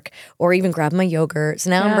work, or even grab my yogurt. So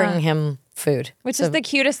now I'm bringing him food, which is the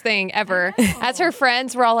cutest thing ever. As her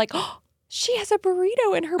friends, we're all like, oh, she has a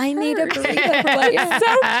burrito in her purse. I need a burrito. So cute.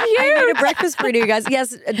 I need a breakfast burrito, you guys.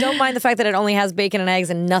 Yes, don't mind the fact that it only has bacon and eggs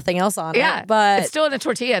and nothing else on it. But it's still in a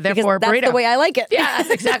tortilla, therefore that's burrito. The way I like it. Yeah,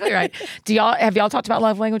 that's exactly right. Have y'all talked about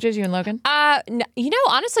love languages, you and Logan?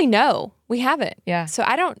 Honestly, no, we haven't. Yeah. So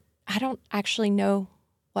I don't actually know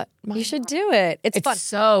what mine You should do it. It's fun.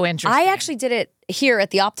 So interesting. I actually did it here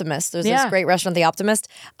at the Optimist. There's this great restaurant, the Optimist.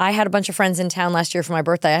 I had a bunch of friends in town last year for my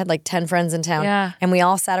birthday. I had 10 friends in town. Yeah. And we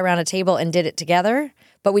all sat around a table and did it together.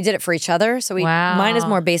 But we did it for each other. So mine is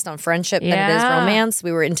more based on friendship than it is romance.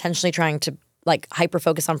 We were intentionally trying to hyper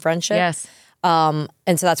focus on friendship. Yes. And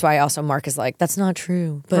so that's why also Mark is like, that's not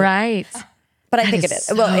true. But, right. But I think it is.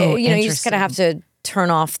 So well, you just kind of have to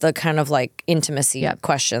turn off the kind of intimacy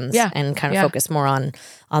questions and kind of focus more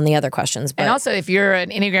on the other questions. But and also, if you're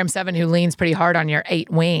an Enneagram 7 who leans pretty hard on your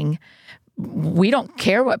 8 wing, we don't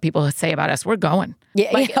care what people say about us. We're going.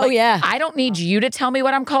 Yeah. I don't need you to tell me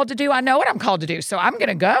what I'm called to do. I know what I'm called to do, so I'm going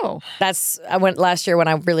to go. I went last year when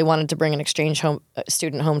I really wanted to bring an exchange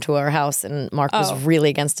student home to our house, and Mark was really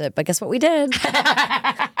against it. But guess what we did?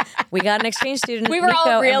 We got an exchange student. We were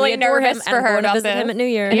all really nervous for her to to visit him at New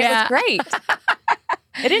Year's. Yeah, it was great.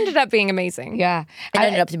 It ended up being amazing. Yeah, it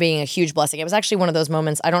ended up being a huge blessing. It was actually one of those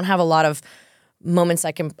moments. I don't have a lot of moments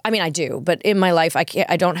I do, but in my life, I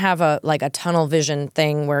don't have a tunnel vision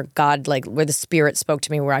thing where God, where the Spirit spoke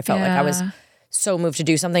to me, where I felt like I was so moved to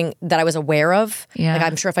do something that I was aware of. Yeah.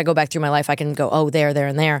 I'm sure if I go back through my life, I can go, oh, there,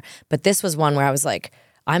 and there. But this was one where I was like,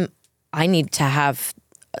 I'm I need to have,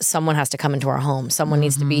 someone has to come into our home. Someone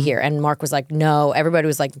needs to be here. And Mark was like, no. Everybody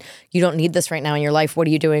was like, you don't need this right now in your life. What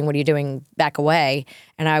are you doing? What are you doing? Back away.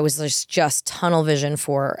 And I was just tunnel vision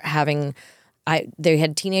for having, they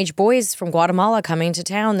had teenage boys from Guatemala coming to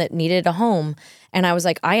town that needed a home. And I was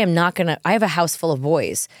like, I have a house full of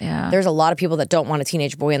boys. Yeah. There's a lot of people that don't want a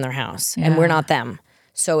teenage boy in their house. And we're not them.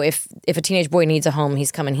 So if a teenage boy needs a home,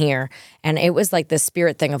 he's coming here. And it was like this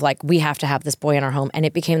spirit thing of like, we have to have this boy in our home. And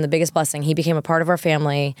it became the biggest blessing. He became a part of our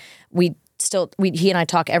family. He and I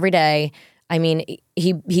talk every day. I mean,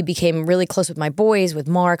 he became really close with my boys, with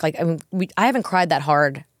Mark. Like, I mean, I haven't cried that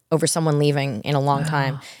hard over someone leaving in a long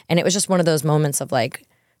time. And it was just one of those moments of like,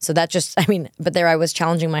 so that just, I mean, but there I was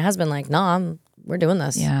challenging my husband like, no, we're doing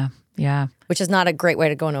this. Yeah. Yeah. Which is not a great way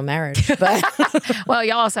to go into a marriage. But well,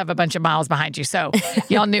 y'all also have a bunch of miles behind you. So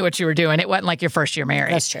y'all knew what you were doing. It wasn't like your first year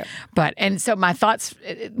married. That's true. And so my thoughts,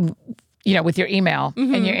 with your email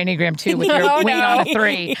and your Enneagram 2 with your wing on a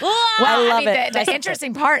 3. Well, I love it. The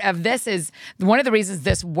interesting part of this is one of the reasons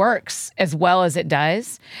this works as well as it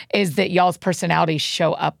does is that y'all's personalities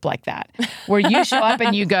show up like that. Where you show up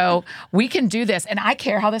and you go, we can do this. And I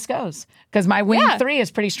care how this goes. Because my wing 3 is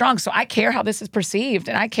pretty strong. So I care how this is perceived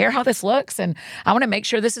and I care how this looks. And I want to make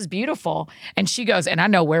sure this is beautiful. And she goes, and I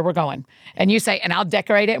know where we're going. And you say, and I'll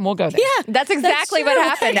decorate it and we'll go there. Yeah, that's exactly what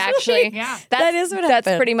happened, actually. Yeah. That is what happened.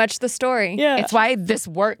 That's pretty much the story. Yeah. It's why this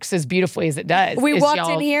works as beautifully as it does. We is walked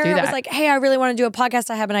y'all in here. do I was that. like, hey, I really want to do a podcast.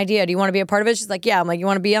 I have an idea. Do you want to be a part of it? She's like, yeah. I'm like, you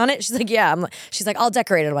want to be on it? She's like, yeah. She's like, I'll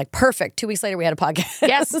decorate it. I'm like, perfect. 2 weeks later, we had a podcast.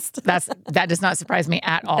 yes, that does not surprise me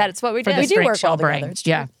at all. That's what we For did. the We do strength work shall well bring. together. It's true.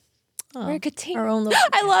 Yeah. We're a good team. Our own little,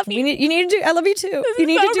 I love you. you need to do. I love you too. You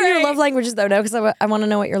need so to do your great. love languages though, now because I want to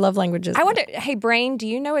know what your love language is. I wonder, hey, Brain, do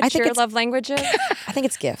you know I what think your it's- love language is? I think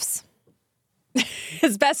it's gifts.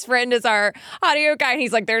 His best friend is our audio guy, and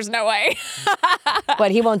he's like, there's no way.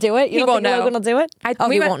 But he won't do it. You He don't won't think know. Logan will do it?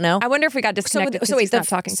 He won't know. I wonder if we got disconnected. So wait, he's not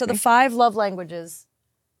talking. So to the me. 5 love languages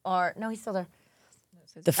are no, he's still there.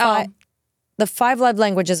 The 5 love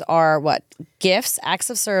languages are what? Gifts, acts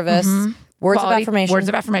of service, words of affirmation, Words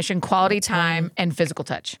of affirmation, quality time, and physical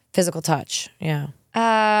touch. physical touch. Yeah.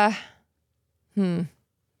 I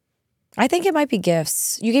I think it might be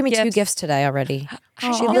gifts. You gave me 2 Gifts. gifts today already. She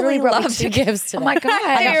really literally brought me loves 2 gifts today. Oh my God.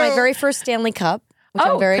 I got my very first Stanley Cup, which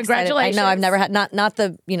Oh, I'm very excited. congratulations. I know I've never had not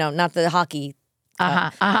the hockey.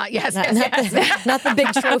 Yes. Not the big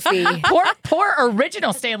trophy. Poor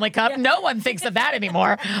original Stanley Cup. No one thinks of that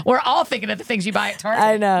anymore. We're all thinking of the things you buy at Target.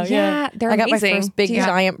 I know. Yeah, they're I got amazing. my first big Do you-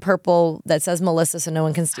 giant purple that says Melissa, so no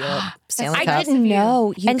one can steal it. Stanley I Cup. didn't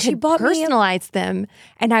know you And could she bought me a- personalize them.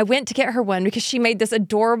 And I went to get her one because she made this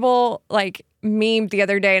adorable meme the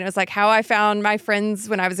other day, and it was like how I found my friends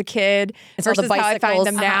when I was a kid It's all versus the how I bicycles. find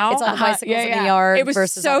them now. It's all the bicycles in the Yeah. yard It was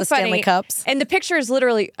versus so all the funny. Stanley Cups. And the picture is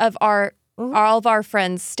literally of all of our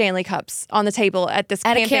friends' Stanley Cups on the table at this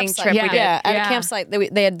At a camping campsite, trip we did. at Yeah. a campsite,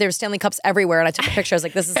 they had there were Stanley Cups everywhere, and I took a picture. I was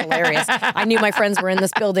like, "This is hilarious." I knew my friends were in this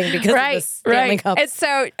building because of this Stanley Cup. And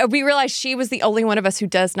so we realized she was the only one of us who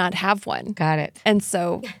does not have one. Got it. And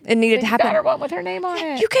so it needed to happen. Better one with her name on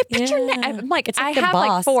it. You could put your name. Yeah. I'm like, It's I like the have like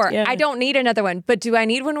boss. 4. Yeah. I don't need another one. But do I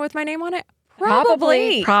need one with my name on it?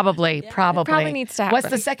 Probably. Probably needs to happen. What's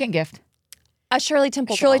the second gift? A Shirley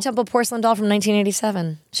Temple Shirley doll. Temple porcelain doll from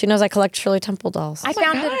 1987. She knows I collect Shirley Temple dolls. I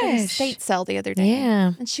found it at an gosh. estate sale the other day.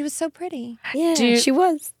 Yeah. And she was so pretty. Yeah, Do you- she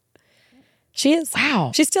was. She is.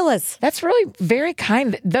 Wow. She still is. That's really very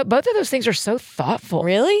kind. Both of those things are so thoughtful.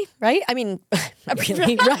 Really? Right? I mean,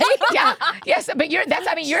 really? Right? Yeah. Yes, but you're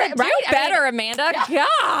right. Better, Amanda. Yeah.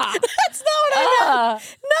 That's not what I meant.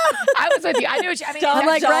 I was with you. I knew what you I mean. I'm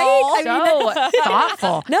like, that's right? so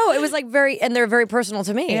thoughtful. No, it was like and they're very personal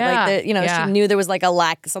to me. Yeah. Like Yeah. she knew there was like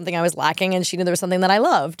something I was lacking, and she knew there was something that I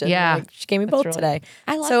loved. And Yeah. like, she gave me both really- today.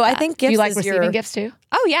 I love So I that. think Do gifts you like is receiving gifts too?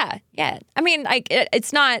 Oh, yeah. Yeah. I mean,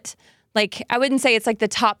 it's not like, I wouldn't say it's like the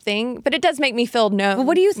top thing, but it does make me feel known. Well,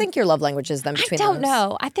 what do you think your love language is then I between don't those?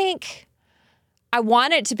 know. I think I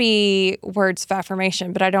want it to be words of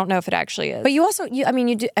affirmation, but I don't know if it actually is. But you also,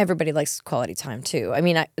 you do. Everybody likes quality time too. I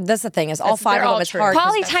mean, that's the thing is all 5 they're of all them. It's true. hard. 'cause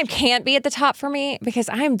Quality time can't be at the top for me because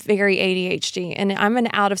I'm very ADHD and I'm an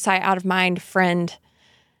out of sight, out of mind friend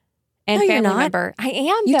and No, you're family not. member. I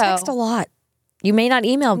am You though. text a lot. You may not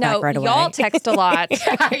email No, back right away. y'all text a lot,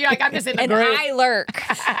 You're like, I'm just in the and group. I lurk.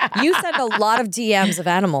 You send a lot of DMs of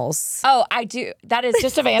animals. Oh, I do. That is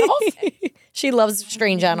Just of animals? She loves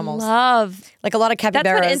strange animals, love. like a lot of That's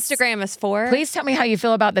capybaras. what Instagram is for. Please tell me how you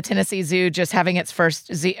feel about the Tennessee Zoo just having its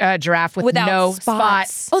first giraffe with Without no spots.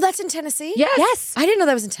 spots. Oh, that's in Tennessee. Yes. I didn't know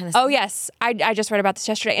that was in Tennessee. Oh yes, I just read about this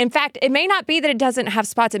yesterday. In fact, it may not be that it doesn't have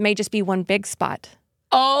spots. It may just be one big spot.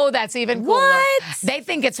 Oh, that's even cooler. What? They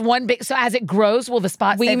think it's one big. So as it grows, will the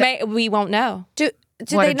spots? We won't know. Do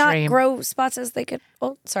What they a not dream. grow spots as they get?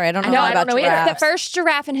 Well, sorry, I don't know No, a lot I about don't know either. giraffes. It's the first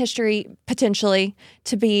giraffe in history, potentially,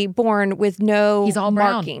 to be born with no He's all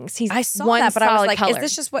brown. markings. He's I saw one that, but I was solid like, color. is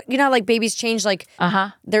this just what, how like babies change, like,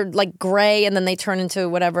 they're like gray and then they turn into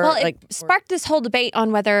whatever? Well, like, it sparked this whole debate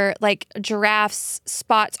on whether like giraffes'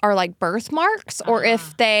 spots are like birthmarks or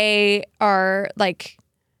if they are like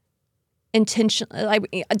intentional. Like,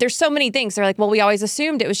 there's so many things. They're like, well, we always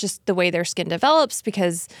assumed it was just the way their skin develops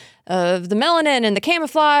because of the melanin and the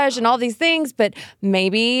camouflage and all these things, but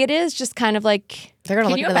maybe it is just kind of like. they're going to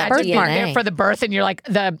Can look you into that imagine being DNA. there for the birth and you're like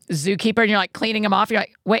the zookeeper and you're like cleaning them off? You're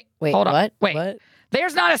like, wait, hold on. what? Wait. What?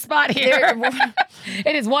 There's not a spot here.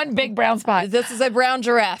 It is one big brown spot. This is a brown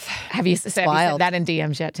giraffe. Have you said that in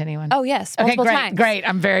DMs yet to anyone? Oh, yes. Okay, Multiple great. times. Great.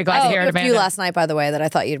 I'm very glad to hear it, A few Amanda. last night, by the way, that I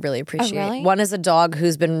thought you'd really appreciate. really? One is a dog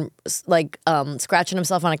who's been like scratching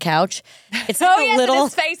himself on a couch. It's like Oh, a yes, little, in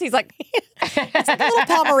his face. He's like, it's like a little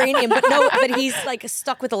Pomeranian, but he's like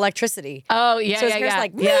stuck with electricity. Oh, yeah, So his yeah, hair's yeah.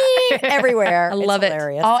 like yeah. everywhere. I love it.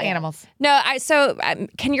 hilarious. All animals. no,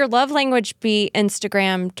 can your love language be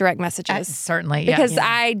Instagram direct messages? Certainly, yeah. Because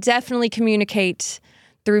I definitely communicate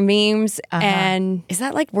through memes and Is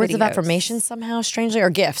that like words of videos. affirmation somehow, strangely,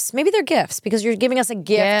 or gifts? Maybe they're gifts because you're giving us a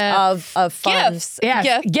gift of fun. gifts.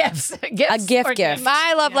 Yeah, Gifts. gifts. A gift or gift.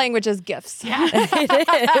 My love language is gifts.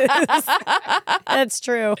 That's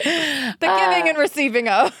true. The giving and receiving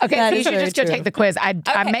of. Okay, That so you is should very just go true. take the quiz. I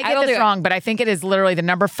may I get will this do it. wrong, but I think it is literally the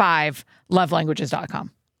number 5,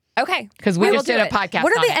 lovelanguages.com. Okay. Because we I will just did do a it. podcast.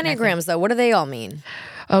 What are on the it, and I think- Enneagrams, though? What do they all mean?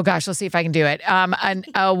 Oh gosh, let's see if I can do it.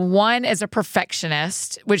 A 1 is a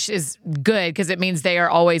perfectionist, which is good because it means they are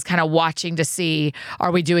always kind of watching to see,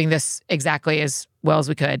 are we doing this exactly as well as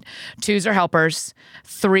we could? 2s are helpers.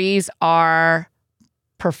 3s are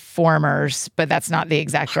performers, but that's not the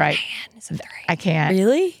exact right. It's a 3. I can't.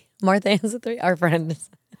 Really? Martha is a 3? Our friend is.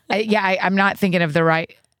 I'm not thinking of the right.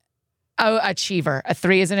 Oh, achiever. A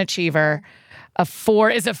 3 is an achiever. A 4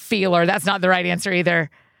 is a feeler. That's not the right answer either.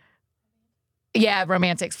 Yeah,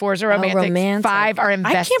 romantics. 4s are romantic. romantic. 5 are I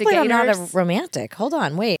investigators. can't believe I'm not a romantic. Hold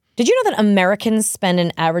on, wait. Did you know that Americans spend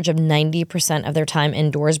an average of 90% of their time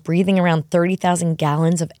indoors breathing around 30,000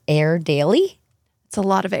 gallons of air daily? It's a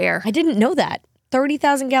lot of air. I didn't know that.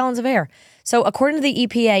 30,000 gallons of air. So according to the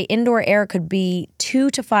EPA, indoor air could be 2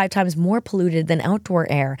 to 5 times more polluted than outdoor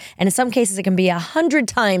air. And in some cases, it can be 100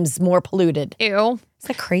 times more polluted. Ew. Is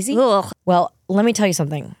that crazy? Ugh. Well, let me tell you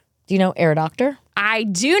something. Do you know Air Doctor? I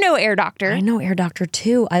do know Air Doctor. I know Air Doctor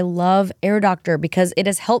too. I love Air Doctor because it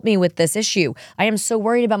has helped me with this issue. I am so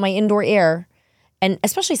worried about my indoor air. And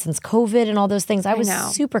especially since COVID and all those things, I was know.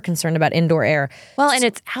 super concerned about indoor air. Well, and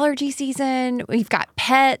it's allergy season. We've got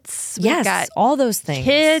pets. Yes, We've got all those things.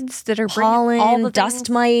 kids that are Pollen, bringing all the dust things.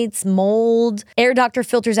 mites, mold. Air Doctor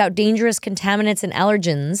filters out dangerous contaminants and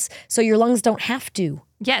allergens so your lungs don't have to.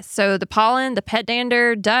 Yes. So the pollen, the pet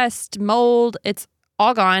dander, dust, mold, it's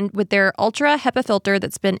all gone with their Ultra HEPA filter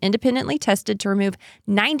that's been independently tested to remove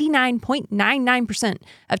 99.99%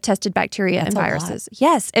 of tested bacteria and a lot. viruses.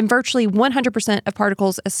 Yes. And virtually 100% of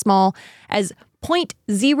particles as small as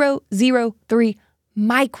 0.003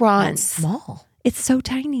 microns. That's small. It's so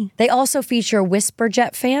tiny. They also feature whisper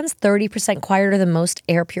jet fans, 30% quieter than most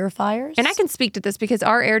air purifiers. And I can speak to this because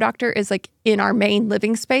our Air Doctor is like in our main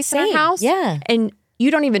living space in Same, our house. yeah. And you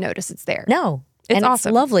don't even notice it's there. No. It's and awesome.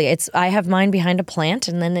 It's lovely. I have mine behind a plant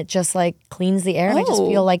and then it just like cleans the air and I just Oh.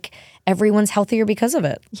 feel like everyone's healthier because of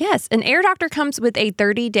it. Yes, an Air Doctor comes with a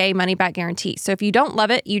 30-day money-back guarantee. So if you don't love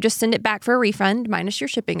it, you just send it back for a refund, minus your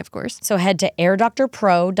shipping, of course. So head to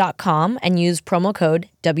airdoctorpro.com and use promo code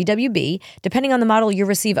WWB. Depending on the model, you'll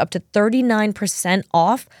receive up to 39%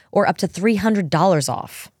 off or up to $300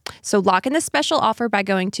 off. So lock in this special offer by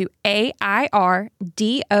going to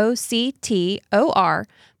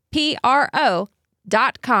airdoctorpro.com.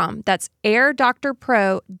 That's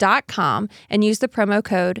airdoctorpro.com and use the promo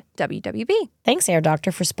code WWB. Thanks, Air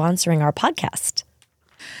Doctor, for sponsoring our podcast.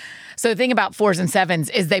 So the thing about 4s and 7s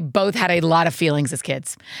is they both had a lot of feelings as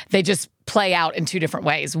kids. They just play out in 2 different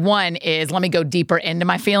ways. One is let me go deeper into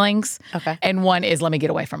my feelings. Okay. And one is let me get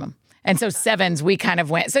away from them. And so 7s, we kind of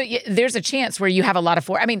went. So there's a chance where you have a lot of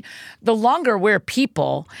 4. I mean, the longer we're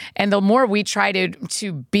people and the more we try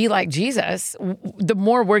to be like Jesus, the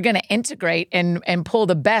more we're going to integrate and pull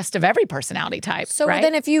the best of every personality type. So right?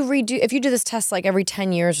 then if you do this test like every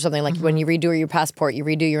 10 years or something, like when you redo your passport, you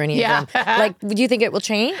redo your Enneagram, Yeah. like do you think it will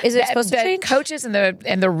change? Is it supposed to the change? coaches and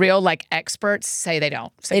the real like experts say they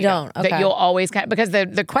don't. Say They you don't, okay. That you'll always because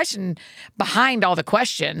the question behind all the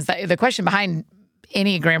questions, the question behind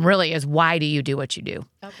Enneagram really is, why do you do what you do?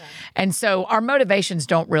 Okay. And so our motivations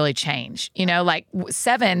don't really change. Like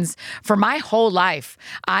 7s, for my whole life,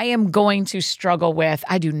 I am going to struggle with,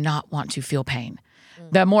 I do not want to feel pain.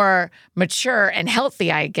 The more mature and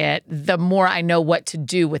healthy I get, the more I know what to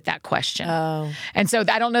do with that question. Oh. And so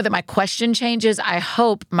I don't know that my question changes. I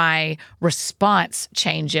hope my response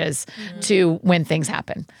changes to when things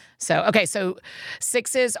happen. So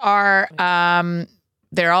 6s are,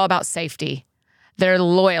 they're all about safety. They're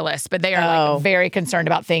loyalists, but they are like very concerned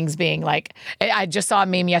about things being like, I just saw a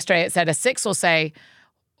meme yesterday. It said a 6 will say,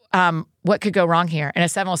 what could go wrong here? And a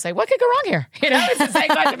 7 will say, what could go wrong here? It's the same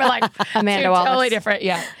question, but like Amanda two Wallace. totally different.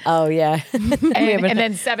 Yeah. Oh, yeah. and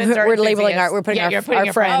then 7s are we're labeling enthusiasts. we're putting our your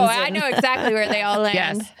friends. Oh, I know exactly where they all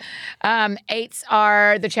land. Yes. 8s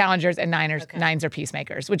are the challengers, and 9s are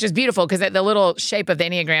peacemakers, which is beautiful because the little shape of the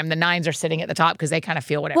Enneagram, the 9s are sitting at the top because they kind of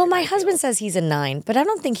feel whatever. Well, my husband says he's a 9, but I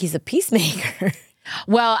don't think he's a peacemaker.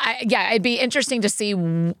 Well, it'd be interesting to see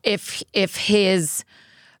if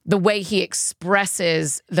the way he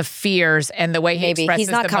expresses the fears and the way he expresses he's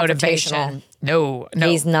not the motivation. No.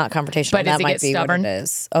 He's not confrontational. But that does he might get be stubborn? What it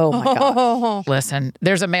is. Oh my gosh. Listen,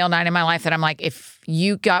 there's a male 9 in my life that I'm like, if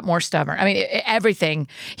you got more stubborn, I mean, everything,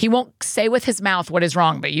 he won't say with his mouth what is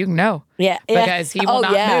wrong, but you know. Yeah. Because he will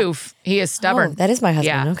not move. He is stubborn. Oh, that is my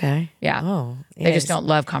husband. Yeah. Okay. Yeah. Oh. They just don't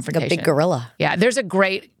love confrontation. Like a big gorilla. Yeah. There's a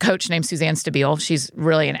great coach named Suzanne Stabile. She's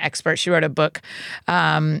really an expert. She wrote a book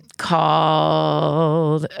called,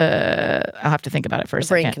 I'll have to think about it for a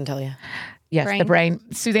second. Brain can tell you. Yes, The Brain.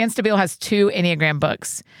 Suzanne Stabile has 2 Enneagram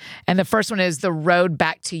books. And the first one is The Road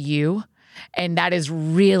Back to You. And that is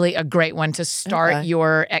really a great one to start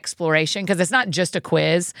your exploration, because it's not just a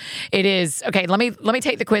quiz. It is, okay, let me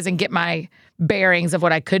take the quiz and get my bearings of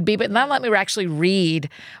what I could be, but now let me actually read,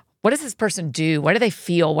 what does this person do? What do they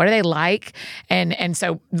feel? What do they like? And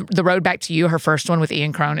so The Road Back to You, her first one with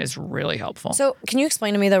Ian Crone, is really helpful. So can you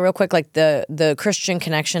explain to me though, real quick, like the Christian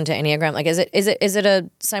connection to Enneagram? Like, is it a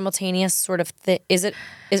simultaneous sort of thing?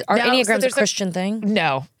 Are Enneagrams a Christian thing?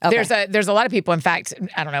 No. Okay. There's a lot of people, in fact,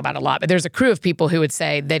 I don't know about a lot, but there's a crew of people who would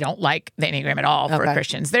say they don't like the Enneagram at all for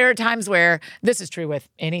Christians. There are times where, this is true with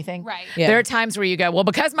anything. Right. Yeah. There are times where you go, well,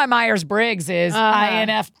 because my Myers-Briggs is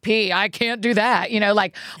INFP, I can't do that.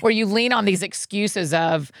 Where you lean on these excuses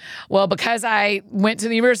of, well, because I went to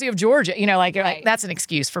the University of Georgia, you're like, that's an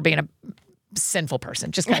excuse for being a sinful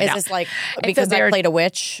person. Just kind of. Is this like because I played a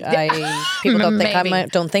witch? People don't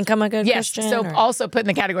think I'm a good Christian? So also put in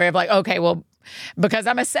the category of like, okay, well, because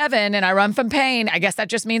I'm a 7 and I run from pain, I guess that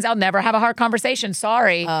just means I'll never have a hard conversation.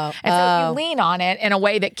 Sorry. And so you lean on it in a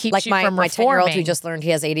way that keeps you from reforming. My 10-year-old who just learned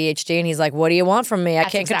he has ADHD, and he's like, what do you want from me? I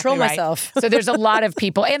can't control myself. So there's a lot of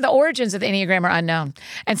people, and the origins of the Enneagram are unknown.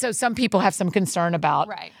 And so some people have some concern about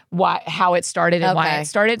how it started and why it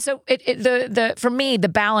started. So for me, the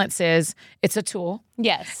balance is, it's a tool.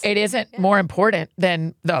 Yes. It isn't more important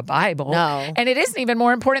than the Bible. No. And it isn't even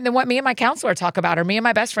more important than what me and my counselor talk about, or me and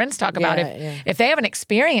my best friends talk about. If they have an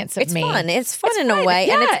experience of me. It's fun in a way.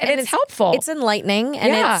 Yeah, and it's helpful. It's enlightening.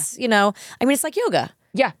 And it's, it's like yoga.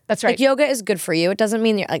 Yeah, that's right. Like yoga is good for you. It doesn't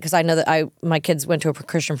mean, because I know that my kids went to a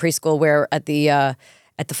Christian preschool where at the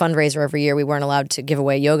fundraiser every year we weren't allowed to give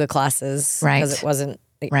away yoga classes because it wasn't.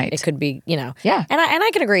 It could be, Yeah. And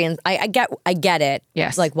I can agree, and I get it.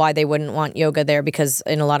 Yes. Like why they wouldn't want yoga there, because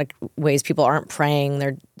in a lot of ways people aren't praying.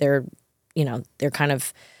 They're kind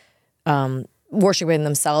of worshiping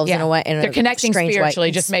themselves in a way. They're connecting spiritually,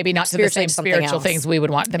 way. just maybe not to the same spiritual things we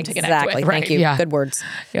would want them to connect with. Exactly. Thank you. Yeah. Good words.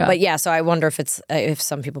 Yeah. But so I wonder if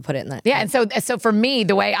some people put it in that. Yeah. And so for me,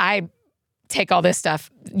 the way I take all this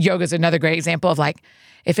stuff, yoga is another great example of like,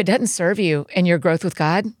 if it doesn't serve you in your growth with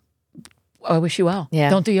God, I wish you well. Yeah.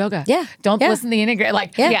 Don't do yoga. Yeah. Don't listen to the Enneagram.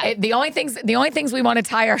 Like, the only things we want to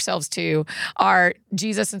tie ourselves to are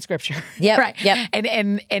Jesus and Scripture. Yeah. Right. Yep.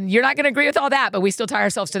 And you're not going to agree with all that, but we still tie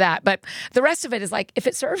ourselves to that. But the rest of it is like, if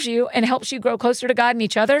it serves you and helps you grow closer to God and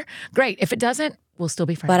each other, great. If it doesn't, we'll still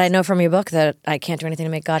be friends. But I know from your book that I can't do anything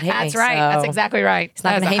to make God hate me. That's right. That's exactly right. It's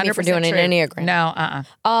not going to hate me for doing an Enneagram.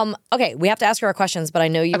 No. Okay, we have to ask you our questions, but I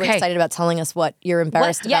know you were excited about telling us what you're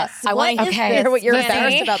embarrassed about. Yes. I want to hear what you're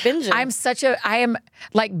embarrassed about binging. I am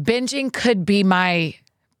like, binging could be my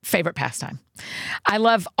favorite pastime. I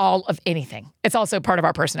love all of anything. It's also part of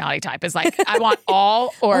our personality type. It's like, I want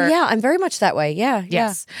all or... Oh, yeah, I'm very much that way. Yeah.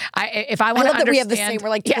 Yes. If I want to understand... that we have the same, we're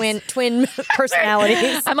like twin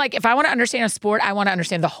personalities. I'm like, if I want to understand a sport, I want to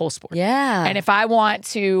understand the whole sport. Yeah. And if I want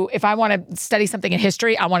to study something in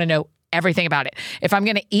history, I want to know everything about it. If I'm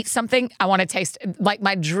going to eat something, I want to taste... Like,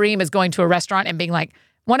 my dream is going to a restaurant and being like,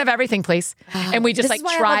 one of everything, please. And we just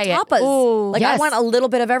try it. Ooh, yes. I want a little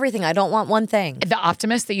bit of everything. I don't want one thing. The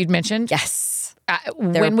optimist that you'd mentioned. Yes.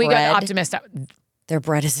 when we go to bread. Optimist, Their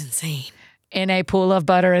bread is insane. in a pool of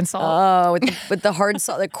butter and salt. Oh, with the hard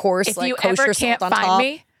salt, the coarse, if like you kosher ever salt can't on find top.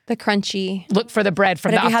 me, The crunchy. look for the bread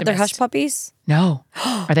from But the have you had their Optimist. hush puppies? No.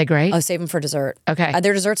 Are they great? Oh, save them for dessert. Okay.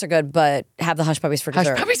 Their desserts are good, but have the hush puppies for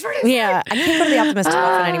dessert. Hush puppies for dessert. Yeah, I can't go to the Optimist too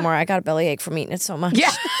often anymore. I got a bellyache from eating it so much.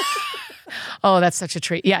 Yeah. Oh, that's such a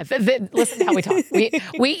treat. Yeah. Listen to how we talk.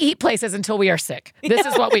 We eat places until we are sick. This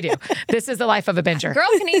is what we do. This is the life of a binger. Girl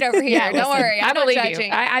can eat over here. Don't listen, worry. I'm not believe judging.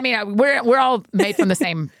 you. I mean, we're all made from the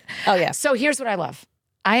same. Oh, yeah. So here's what I love.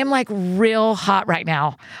 I am like real hot right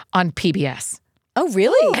now on PBS. Oh,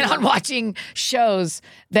 really? And on watching shows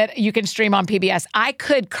that you can stream on PBS. I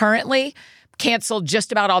could currently cancel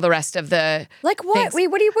just about all the rest of the Like what? things. Wait,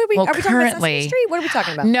 what are we Well, talking about currently- Sesame Street? What are we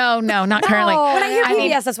talking about? No, not currently. When I hear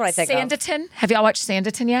mean, PBS, that's what I think of. Sanditon. Have y'all watched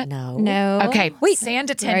Sanditon yet? No. No. Okay. Wait,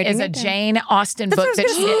 Sanditon writing is a it down. Jane Austen That's book what I that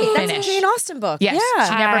was she gonna say. didn't That's finish. a Jane Austen book. Yes, Yeah.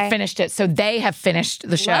 she never I- finished it. So they have finished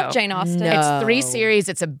the show. Love Jane Austen. No. It's 3 series.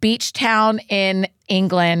 It's a beach town in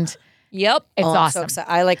England. Yep. It's Oh, I'm awesome. so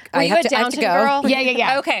excited. I Were you have a to, I have to Downton go. girl?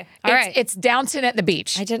 Yeah. Okay. All right. It's Downton at the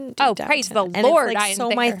beach. I didn't do Oh, Downton. praise the And Lord, It's I like am so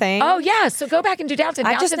my there. thing. Oh yeah, so go back and do Downton.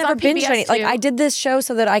 I've just Downton's never on binged PBS any. Like too. I did this show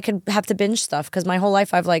so that I could have to binge stuff because my whole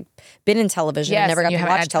life I've like been in television and Yes, never got you to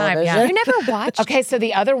haven't watch had time, television. yeah. You never watched? Okay, so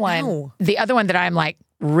the other one, No. that I'm like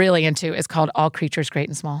really into is called All Creatures Great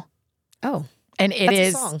and Small, Oh, and it that's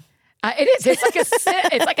is. a song. It is.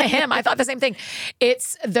 It's like a hymn. I thought the same thing.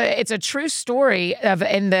 It's a true story of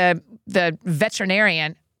the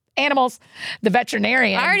veterinarian. Animals, the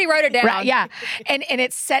veterinarian. I already wrote it down. Right, yeah, and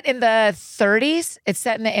it's set in the 30s. It's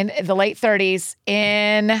set in the late 30s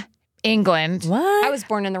in England. What? I was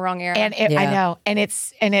born in the wrong era. And I Yeah. know, and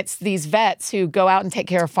it's these vets who go out and take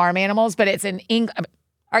care of farm animals, but it's in England.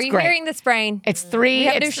 Are you great. hearing this, brain? It's three. We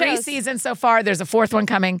have new It's 3 shows. seasons so far. There's a 4th one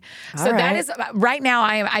coming. So All that right. is right now.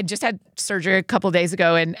 I just had surgery a couple of days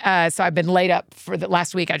ago, and so I've been laid up for the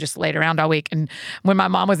last week. I just laid around all week, and when my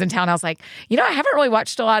mom was in town, I was like, I haven't really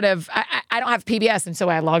watched a lot of. I don't have PBS, and so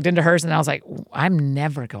I logged into hers, and I was like, I'm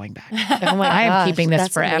never going back. Oh my I am gosh, keeping this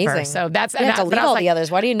that's forever. amazing. So that's You have to but delete I was all like, the others.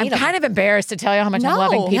 Why do you need I'm them? kind of embarrassed to tell you how much I'm No,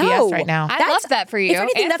 loving PBS no. right now. I love that for you If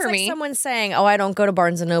anything, and that's for like me. someone saying, "Oh, I don't go to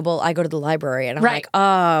Barnes and Noble. I go to the library," and I'm Right. like,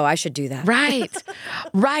 "Oh, I should do that."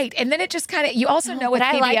 Right. And then it just kind of, you also know with But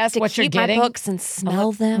I PBS like to what you're keep getting. my books and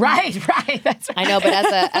smell them. Right. That's right. I know, but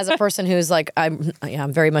as a person who's like, I'm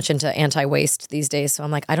very much into anti-waste these days. So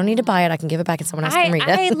I'm like, I don't need to buy it. I can give it back and someone else can read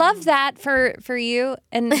I it. love that for you,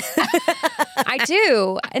 and I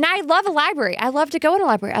do, and I love a library. I love to go in a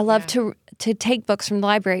library. I love to take books from the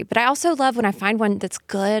library, but I also love when I find one that's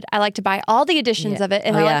good. I like to buy all the editions of it,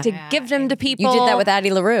 and Oh, I yeah. like to give them to people. You did that with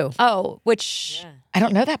Addie LaRue. Oh, which I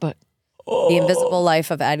don't know that book. The Invisible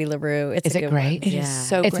Life of Addie LaRue. It's Is a it good great? one. it Yeah. is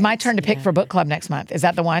so. It's great. my turn to pick for book club next month. Is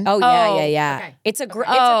that the one? Oh yeah, Oh, yeah. okay. It's a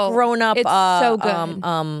Oh, grown up. it's so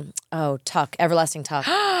good. Tuck, Everlasting Tuck.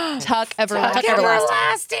 Tuck Everlasting. Tuck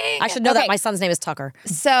Everlasting. I should know that Okay. my son's name is Tucker.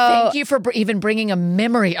 So Thank you for even bringing a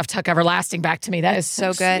memory of Tuck Everlasting back to me. That is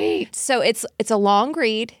so good. sweet. So it's a long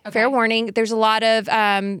read. Fair warning. There's a lot of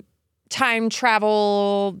time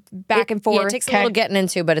travel back and forth. Yeah, it takes a little getting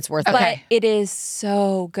into, but it's worth it. but Okay. it is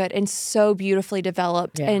so good and so beautifully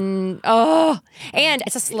developed, Yeah. and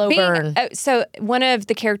It's a slow being- burn. So one of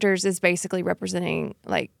the characters is basically representing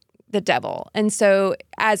like the devil, and so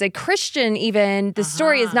as a Christian, even the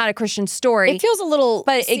story is not a Christian story. It feels a little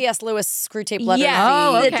But it- C.S. Lewis screw tape letters.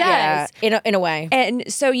 Yeah, it Yeah, does. in a way. And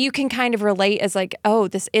so you can kind of relate as like, oh,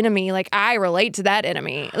 this enemy, like I relate to that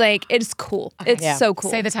enemy. Like it's cool. It's Yeah. so cool.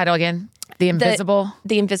 Say the title again. The Invisible.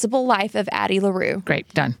 The Invisible Life of Addie LaRue.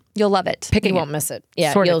 Great. Done. You'll love it. You won't miss it.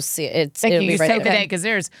 Yeah, Sorted. you'll see it. Thank It'll you. be You right saved the there. day because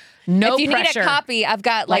there's no if you pressure. need a copy, I've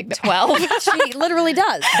got like Like 12. She literally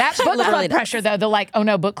does. That book literally club does. pressure though, the like, oh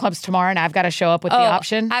no, book club's tomorrow and I've got to show up with the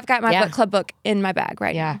option. I've got my Yeah. book club book in my bag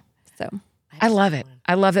right Yeah. now. So I love it.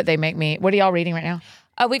 I love that they make me. What are y'all reading right now?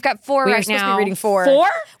 we've got 4 We right are supposed now. to be reading 4. 4?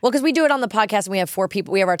 Well, because we do it on the podcast and we have 4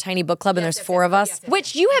 people. We have our tiny book club and there's 4 of us.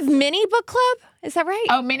 Which you have mini book club? Is that right?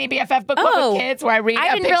 Oh, mini BFF book club Oh. with kids where I read I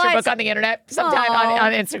a didn't picture realize- book on the internet sometime Aw.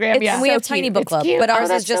 on Instagram. It's Yeah. And we so have tiny cute. book It's club, cute. but Oh, ours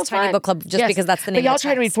that's is just so tiny fun. book club just Yes. because that's the name. But y'all of the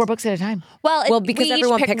try to read text. 4 books at a time. Well, because we each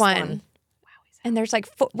everyone pick picks one. And there's like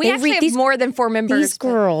 4. We They actually read have these- more than 4 members. These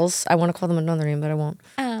girls, I want to call them another name, but I won't.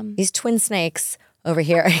 These twin snakes over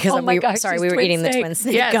here because Oh my gosh, we these were twin eating snake. the twin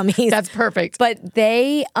snake Yes, gummies. that's perfect. But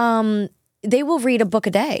they will read a book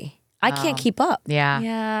a day. I can't keep up. Yeah.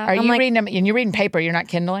 Yeah. Are I'm you like- reading them? And you're reading paper. You're not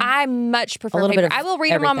Kindling. I much prefer little paper. bit of I will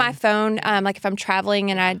read them on my everything. phone, like if I'm traveling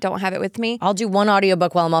and I don't have it with me. I'll do one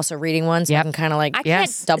audiobook while I'm also reading one, so I Yep. can kind of like I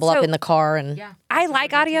can't- double up so- in the car and I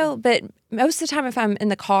like audio, but most of the time if I'm in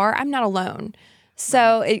the car, I'm not alone.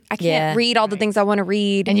 So I can't read all the things I want to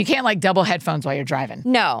read. And you can't like double headphones while you're driving.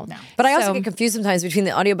 No. But I also get confused sometimes between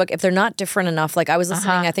the audiobook if they're not different enough. Like I was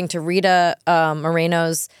listening, I think, to Rita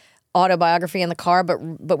Moreno's autobiography in the car, but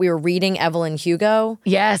we were reading Evelyn Hugo,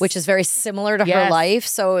 which is very similar to her life.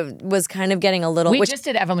 So it was kind of getting a little. We just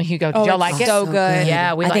did Evelyn Hugo. Did y'all like it? So good.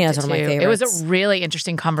 Yeah, we I liked think it that's one of my too. favorites. It was a really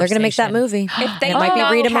interesting conversation. They're gonna make that movie. If they might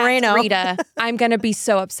be Rita Moreno. Rita, I'm gonna be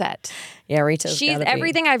so upset. Yeah, Rita. She's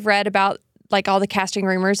everything I've read about. Like all the casting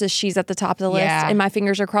rumors is she's at the top of the list, and my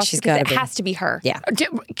fingers are crossed because it has to be her. Yeah.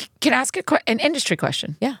 Can I ask an industry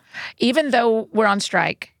question? Yeah. Even though we're on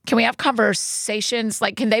strike, can we have conversations?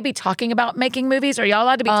 Like, can they be talking about making movies? Are y'all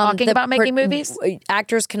allowed to be talking about making movies?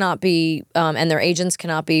 Actors cannot be, and their agents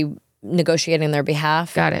cannot be negotiating on their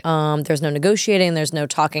behalf. Got it. There's no negotiating. There's no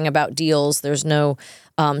talking about deals. There's no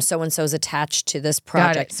so-and-so's attached to this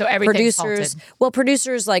project. Got it. So everything's halted.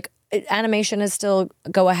 Producers like animation is still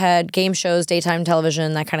go ahead. Game shows, daytime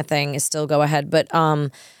television, that kind of thing is still go ahead. But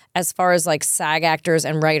as far as like SAG actors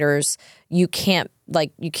and writers, you can't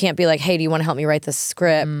be like, hey, do you want to help me write this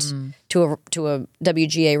script to a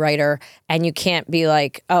WGA writer? And you can't be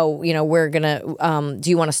like, oh, we're gonna do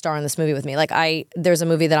you want to star in this movie with me? Like there's a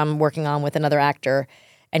movie that I'm working on with another actor.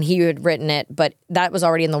 And he had written it, but that was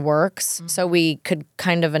already in the works, so we could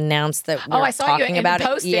kind of announce that we're talking about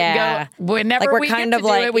it. Yeah, whenever we get to do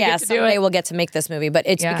it, we get to do it. Someday we'll get to make this movie, but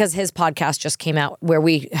it's because his podcast just came out where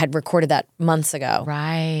we had recorded that months ago,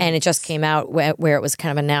 right? And it just came out where it was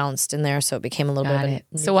kind of announced in there, so it became a little bit of it.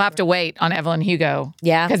 So we'll have to wait on Evelyn Hugo,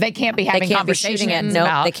 because they can't be having conversations.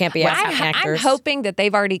 No, they can't be asking actors. I'm hoping that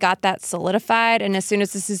they've already got that solidified, and as soon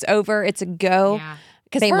as this is over, it's a go. Yeah.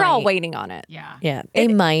 Because we're all waiting on it. Yeah. They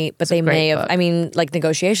might, but they may have. Book. I mean, like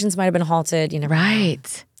negotiations might have been halted.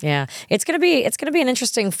 Right. Yeah, it's gonna be an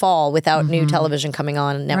interesting fall without new television coming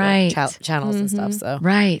on network channels and stuff. So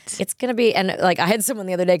it's gonna be. And like I had someone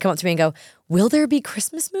the other day come up to me and go, "Will there be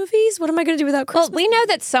Christmas movies? What am I gonna do without Christmas?" Well, we know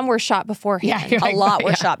that some were shot beforehand. Yeah, a lot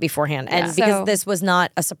were shot beforehand, and because this was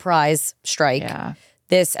not a surprise strike. Yeah.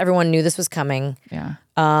 Everyone knew this was coming. Yeah.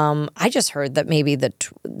 I just heard that maybe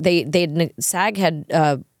SAG had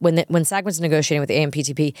when SAG was negotiating with the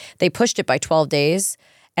AMPTP, they pushed it by 12 days,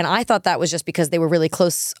 and I thought that was just because they were really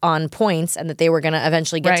close on points and that they were going to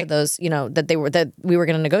eventually get to those. That we were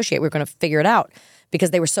going to negotiate. We were going to figure it out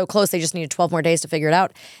because they were so close. They just needed 12 more days to figure it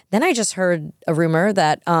out. Then I just heard a rumor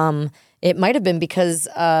that it might have been because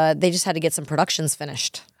they just had to get some productions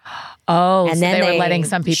finished. Oh, and so then they were letting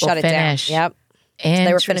some people shut finish. It down. Yep. So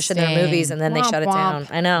they were finishing their movies and then they shut it down.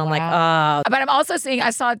 I know. I'm like, oh. But I'm also seeing,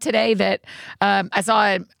 I saw today that I saw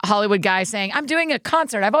a Hollywood guy saying, I'm doing a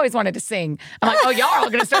concert. I've always wanted to sing. I'm like, oh, y'all are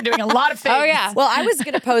all going to start doing a lot of things. Oh, yeah. Well, I was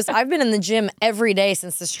going to post, I've been in the gym every day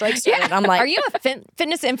since the strike started. Yeah. I'm like, are you a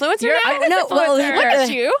fitness influencer now? No, well, look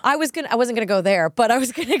at you. I wasn't going to go there, but I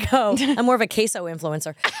was going to go. I'm more of a queso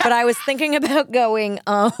influencer. But I was thinking about going.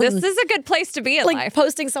 This is a good place to be in life.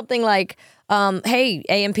 Posting something like, hey,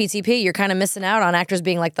 AMPTP, you're kind of missing out on actors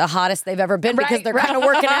being like the hottest they've ever been because they're kind of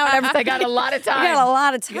working out. They got a lot of time. They got a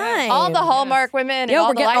lot of time. Yeah. All the Hallmark women and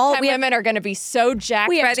all the Lifetime women are going to be so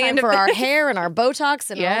jacked by the end of for our hair and our Botox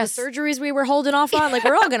and all the surgeries we were holding off on. Like,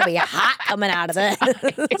 we're all going to be hot coming out of this.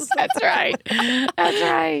 That's right. That's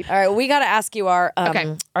right. All right, we got to ask you our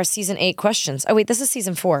season 8 questions. Oh, wait, this is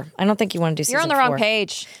season 4. I don't think you want to do season 4. You're on the wrong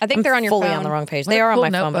page. I think they're on your phone. Fully on the wrong page. They are on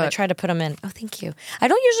my phone, but I tried to put them in. Oh, thank you. I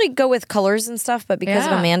don't usually go with colors and stuff, but because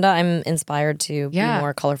of Amanda, I'm inspired to be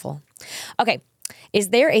more colorful. Okay. Is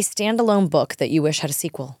there a standalone book that you wish had a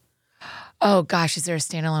sequel? Oh, gosh, is there a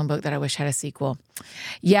standalone book that I wish had a sequel?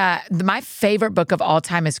 Yeah, my favorite book of all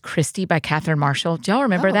time is Christy by Catherine Marshall. Do y'all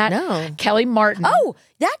remember that? No. Kelly Martin. Oh,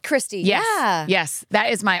 that Christy. Yes. Yeah. Yes.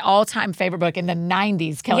 That is my all-time favorite book. In the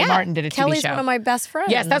 90s, Kelly Martin did a TV show. Kelly's one of my best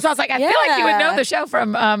friends. Yes, that's what I was like. I feel like you would know the show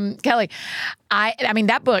from Kelly. I mean,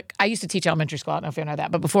 that book, I used to teach elementary school. I don't know if you know that.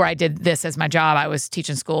 But before I did this as my job, I was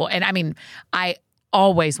teaching school. And I mean, I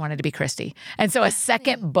always wanted to be Christy. And so a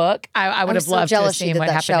second book, I would have loved to have seen what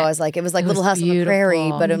happened. Show. I was like, it was like Little House on the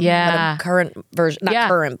Prairie, but a current version. Not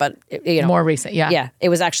current, but more recent. Yeah. Yeah. It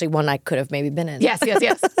was actually one I could have maybe been in. Yes.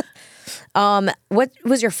 What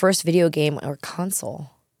was your first video game or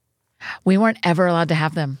console? We weren't ever allowed to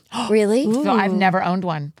have them. Really? So I've never owned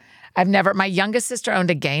one. My youngest sister owned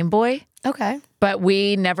a Game Boy. Okay. But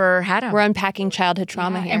we never had them. We're unpacking childhood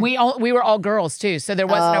trauma here. And we were all girls too, so there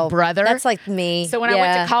wasn't a brother. That's like me. So when I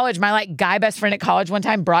went to college, my guy best friend at college one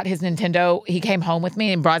time brought his Nintendo. He came home with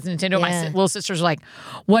me and brought his Nintendo. My little sisters were like,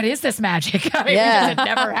 "What is this magic?" I mean, we just had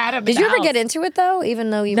never had them. Did you ever get into it though?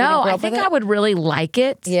 Even though you no, I think I would really like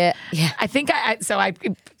it. Yeah. I think here's I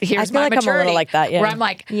feel my like maturity. I'm a little like that. Yeah. Where I'm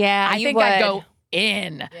like, I think I'd go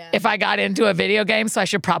in if I got into a video game, so I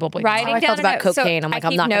should probably Right. I felt about cocaine. I'm like,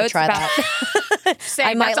 I'm not going to try that. Same,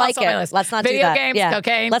 I might like it. Let's not do that. Video games,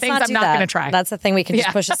 cocaine, Let's things not I'm do not that. going to try. That's the thing we can just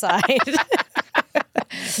push aside.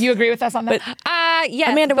 You agree with us on that? Yes,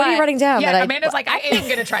 Amanda, what are you writing down? Yeah, Amanda's like, I am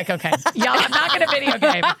going to try cocaine. Y'all, I'm not going to video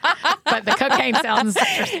game. But the cocaine sounds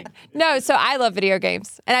interesting. No, so I love video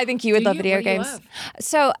games. And I think you would love video What do you games. love?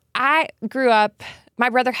 So I grew up, my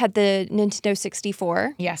brother had the Nintendo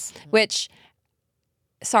 64. Yes. Which,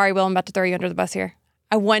 sorry, Will, I'm about to throw you under the bus here.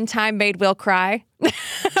 I one time made Will cry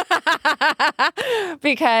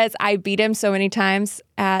because I beat him so many times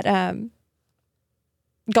at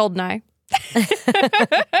GoldenEye.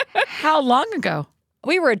 How long ago?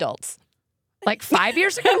 We were adults. Like 5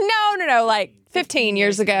 years ago? No, like 15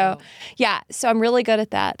 years ago. Yeah, so I'm really good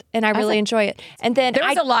at that, and I really enjoy it. And then There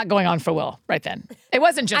was a lot going on for Will right then. It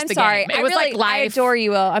wasn't just I'm the sorry. game. It was like life. I adore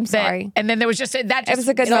you, Will. I'm sorry. And then there was just that. Just It was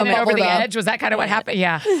a good sent it moment. over the Hold on. edge. Was that kind of what happened?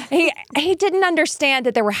 Yeah. He didn't understand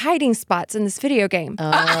that there were hiding spots in this video game.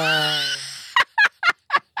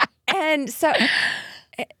 And so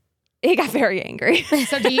he got very angry.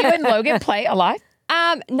 So do you and Logan play a lot?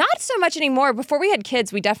 Not so much anymore. Before we had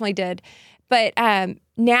kids, we definitely did. But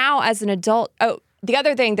now as an adult, the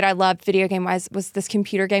other thing that I loved video game wise was this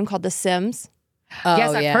computer game called The Sims.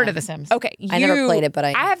 Yes, I've heard of The Sims. Okay, I never played it, but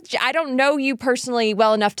I don't know you personally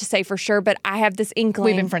well enough to say for sure, but I have this inkling.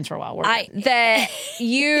 We've been friends for a while. That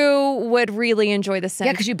you would really enjoy The Sims.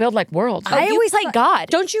 Yeah, because you build like worlds. I always play God.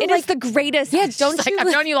 Don't you It is the greatest. Yeah, don't Like, you? I've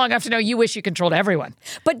known you long enough to know you wish you controlled everyone.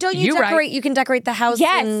 But don't you Right. decorate? You can decorate the house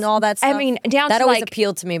Yes. and all that stuff. I mean, down that to always like,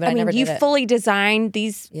 appealed to me, but I never you did it. fully designed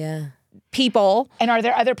these people. And are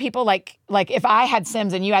there other people like if I had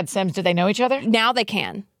Sims and you had Sims, do they know each other? Now they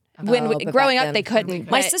can. When but growing back up, then- they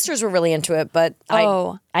couldn't. My but- sisters were really into it, but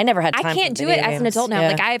I never had time. I can't for do it video as an games. adult now. Yeah.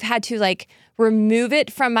 Like I have had to like remove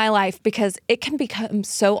it from my life because it can become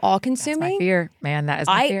so all My consuming. fear, man, that is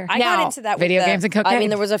my fear. I Now, got into that with video games and cocaine. I mean,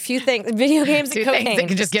 there was a few things, video games Two and cocaine. things that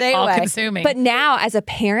can just get Stay all away. consuming. But now as a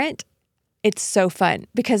parent, it's so fun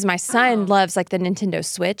because my son loves like the Nintendo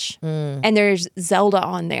Switch and there's Zelda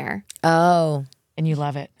on there. Oh, and you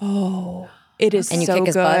love it. It is and you so kick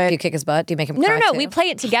his good. butt. Do you kick his butt? Do you make him? No, cry no, too? we play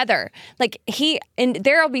it together. Like and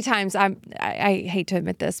there'll be times I hate to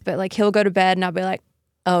admit this, but like he'll go to bed and I'll be like,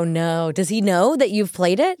 Oh no! Does he know that you've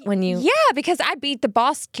played it when you? yeah, because I beat the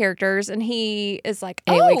boss characters and he is like,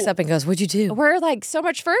 And he wakes up and goes, "What'd you do? we're like so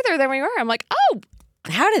much further than we were. I'm like, oh,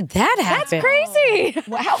 How did that happen?" that's crazy.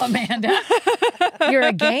 Wow, Amanda, you're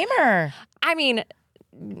a gamer. I mean,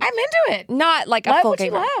 I'm into it. not like a Love full what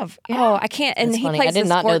you gamer. love. Oh, I can't. And That's he funny. plays I did this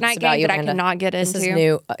not know this Fortnite about game you, that I Amanda. cannot get This into. is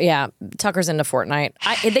new. Yeah, Tucker's into Fortnite.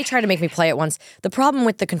 They try to make me play it once. The problem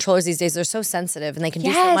with the controllers these days, they're so sensitive and they can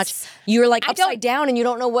do so much. Yes. You're like I don't- upside down and you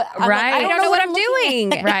don't know what. I'm like, Right. I don't know what I'm looking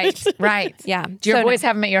doing. at. Right. Yeah. Do your So boys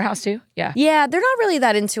have them at your house too? Yeah. Yeah, they're not really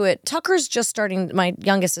that into it. Tucker's just starting. My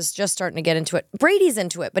youngest is just starting to get into it. Brady's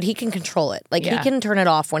into it, but he can control it. Like Yeah. he can turn it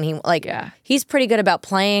off when he like. Yeah. He's pretty good about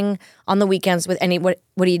playing on the weekends with any.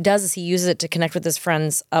 What he does is he uses it to connect with his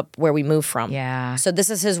friends up where we moved from. Yeah. So this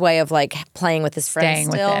is his way of like playing with his friends. Staying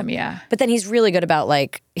with still. them, yeah. But then he's really good about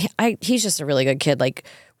like he's just a really good kid. Like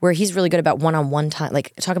where he's really good about one-on-one time.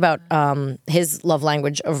 Like talk about his love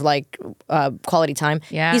language of like quality time.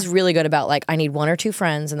 Yeah. He's really good about like I need one or two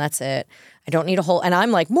friends and that's it. I don't need a whole, and I'm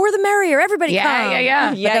like, more the merrier, everybody Yeah, come. yeah.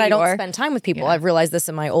 But Yeah, then I you don't are. spend time with people. I've realized this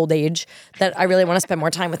in my old age that I really want to spend more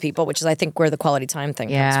time with people, which is I think where the quality time thing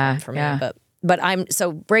Yeah, comes from for yeah. me. But I'm,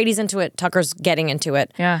 so Brady's into it, Tucker's getting into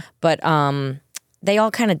it. Yeah. But they all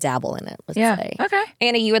kind of dabble in it, let's Yeah. say. Okay.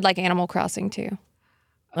 Anna, you would like Animal Crossing too.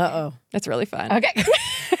 Uh-oh. That's really fun. Okay.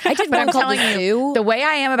 I did But one I'm called telling The you, Zoo. the way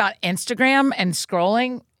I am about Instagram and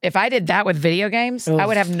scrolling, if I did that with video games, I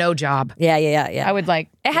would have no job. Yeah. I would like.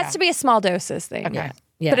 It has to be a small doses thing. Okay.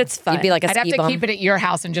 Yeah. But it's fun. You'd be like a I'd have ski to bum. keep it at your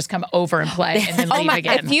house and just come over and play and then leave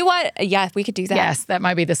again. If you want, yeah, we could do that. Yes, that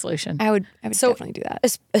might be the solution. I would definitely do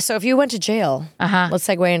that. So if you went to jail, let's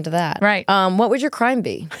segue into that. Right. What would your crime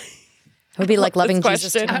be? It would be like loving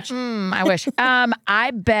Jesus too much. I wish.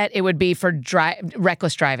 I bet it would be for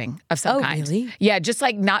reckless driving of some kind. Really? Yeah, just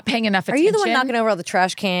like not paying enough Are attention. you the one knocking over all the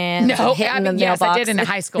trash cans? No, and hitting the yes, mailbox? I did in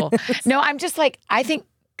high school. No, I'm just like, I think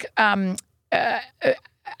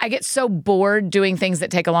I get so bored doing things that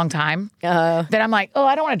take a long time that I'm like, oh,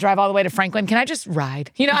 I don't want to drive all the way to Franklin. Can I just ride?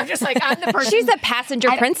 You know, I'm just like, I'm the person. She's a passenger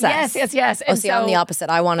princess. Yes. Oh, see, I'm the opposite.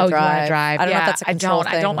 I want to You drive. want to drive? I don't know Yeah, if that's a control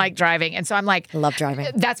thing. I don't like driving, and so I'm like, I love driving.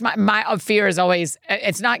 That's my fear is always.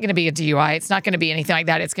 It's not going to be a DUI. It's not going to be anything like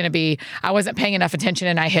that. It's going to be I wasn't paying enough attention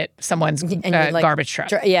and I hit someone's And you, like, garbage truck.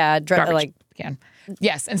 garbage Like can.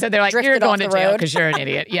 Yes, and so they're like, Drifted you're going off to the jail road. because you're an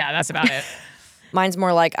idiot. Yeah, that's about it. Mine's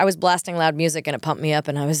more like I was blasting loud music and it pumped me up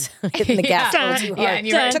and I was hitting the gas a little too hard. Yeah, and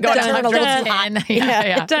you were Took going the turn a little too 110. hot.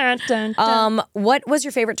 Yeah. Dun, dun, dun. What was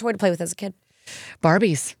your favorite toy to play with as a kid?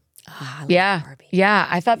 Barbies. I love Yeah. Barbie. Yeah.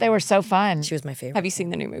 I thought they were so fun. She was my favorite. Have you seen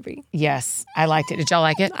the new movie? Yes. I liked it. Did y'all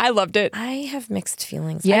like it? I loved it. I have mixed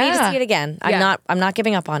feelings. I Yeah. need to see it again. Yeah. I'm not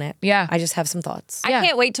giving up on it. Yeah. I just have some thoughts. I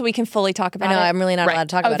can't wait till we can fully talk about I know it. I'm really not Right. allowed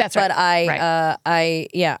to talk Oh, about that's it. right. But I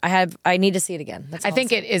Right. I need to see it again. That's I all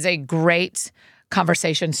think I'm it is a great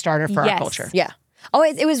conversation starter for our Yes. culture. Yeah. Oh,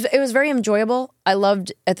 it was very enjoyable. I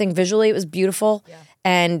think visually it was beautiful,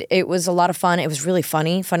 and it was a lot of fun. It was really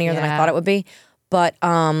funnier than I Yeah. thought it would be. But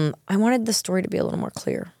I wanted the story to be a little more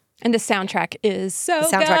clear. And the soundtrack is so The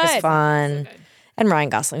soundtrack good. is fun, and Ryan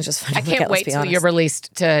Gosling's just fun. I can't wait till you're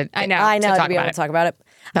released to. I know. I know to to talk be able about to talk about it.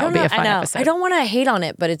 That would be a fun I know. episode. I don't want to hate on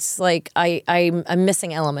it, but it's like I'm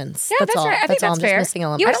missing elements. Yeah, that's all. right. I think all. that's I'm fair. just missing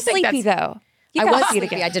elements. You I were don't think sleepy though. You I got was to see it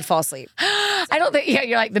sleepy. again. I did fall asleep. I don't think. Yeah,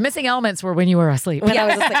 you're like the missing elements were when you were asleep. When I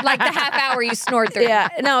was asleep. Like the half hour you snored through. Yeah,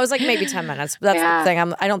 no, it was like maybe 10 minutes. That's Yeah. the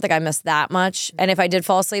thing. I don't think I missed that much. And if I did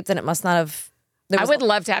fall asleep, then it must not have. I would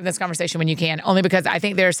love to have this conversation when you can, only because I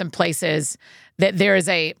think there are some places that there is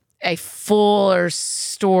a fuller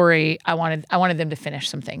story. I wanted them to finish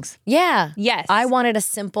some things. Yeah. Yes. I wanted a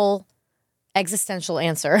simple existential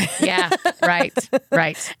answer. Yeah, right.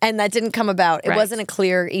 And that didn't come about. It Right. wasn't a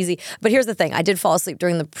clear, easy. But here's the thing: I did fall asleep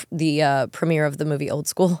during the premiere of the movie Old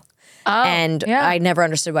School, and yeah. I never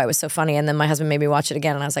understood why it was so funny. And then my husband made me watch it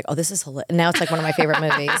again, and I was like, "Oh, this is hilarious!" Now it's like one of my favorite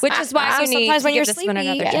movies. Which is why you need Sometimes to when give you're this sleepy, one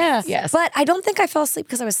another chance. yeah. Yes. But I don't think I fell asleep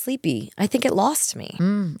because I was sleepy. I think it lost me.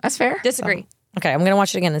 That's fair. Disagree. Okay, I'm gonna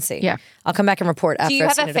watch it again and see. Yeah. I'll come back and report after. Do you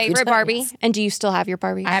I've have seen a it few favorite times. Barbie? And do you still have your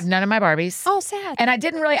Barbies? I have none of my Barbies. Oh, sad. And I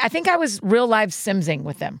didn't really. I think I was real live simsing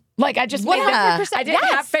with them. Like I just made them. 100%, I didn't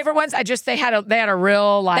yes. have favorite ones. They had a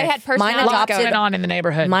real life. They had personality Lots going. going on in the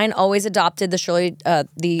neighborhood. Mine always adopted the Shirley.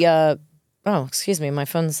 Oh, excuse me, my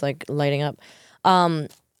phone's like lighting up.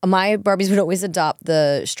 My Barbies would always adopt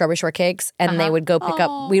the strawberry shortcakes, and they would go pick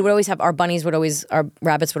up. We would always have our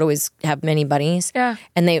rabbits would always have many bunnies. Yeah.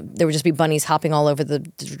 and there would just be bunnies hopping all over the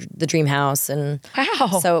dream house, and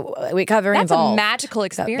Wow. so we got very That's involved. a magical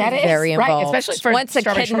experience. That is very right, involved. especially for Once a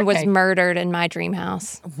strawberry kitten was shortcake. murdered in my dream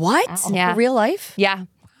house. What? Yeah. For real life? Yeah,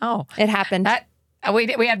 Oh, it happened.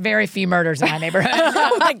 we had very few murders in my neighborhood.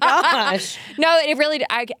 Oh my gosh! No, it really.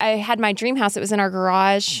 I had my dream house. It was in our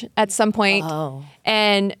garage at some point. Oh.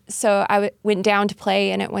 And so I went down to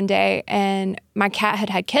play in it one day, and my cat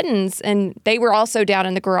had kittens, and they were also down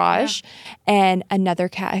in the garage, and another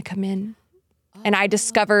cat had come in, and I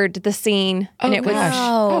discovered the scene, and it was. gosh.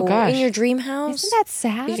 Oh, gosh. In your dream house? Isn't that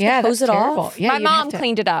sad? Yeah, Hose that's it terrible. off? Yeah, my you'd mom have to-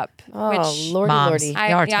 cleaned it up. Oh, which lordy, Moms. lordy.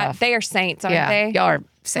 Y'all are yeah, tough. they are saints, aren't Yeah, they? y'all are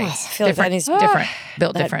saints. feel like that different, needs- different,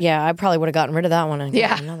 built different. Yeah, I probably would have gotten rid of that one and Yeah.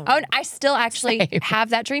 gotten another one. Oh, and I still actually Same.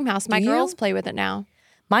 have that dream house. My Do you? girls play with it now.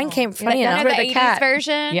 Mine came funny You enough. know with the the 80s cat.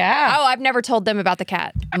 version? Yeah. Oh, I've never told them about the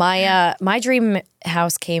cat. My dream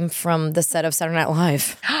house came from the set of Saturday Night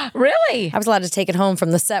Live. Really? I was allowed to take it home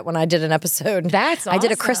from the set when I did an episode. That's I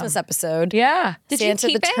did a awesome. Christmas episode. Yeah. Did you Santa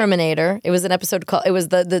keep the it? Terminator. It was an episode called. It was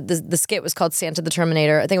the skit was called Santa the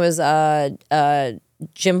Terminator. I think it was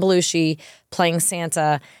Jim Belushi playing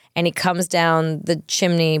Santa, and he comes down the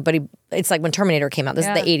chimney. But it's like when Terminator came out. This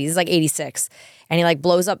is the 80s. It's like 86. And he like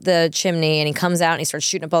blows up the chimney, and he comes out and he starts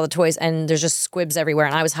shooting up all the toys, and there's just squibs everywhere.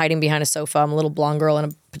 And I was hiding behind a sofa. I'm a little blonde girl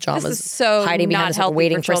in pajamas, This is so hiding behind not a sofa, healthy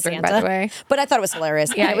waiting for for children, Santa. by the way. But I thought it was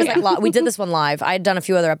hilarious. Yeah, it was like we did this one live. I had done a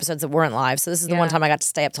few other episodes that weren't live, so this is the one time I got to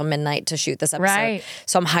stay up till midnight to shoot this episode. Right.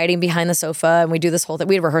 So I'm hiding behind the sofa, and we do this whole thing.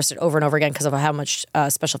 We had rehearsed it over and over again because of how much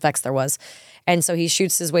special effects there was. And so he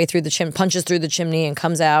shoots his way through the punches through the chimney, and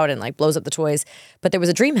comes out and like blows up the toys. But there was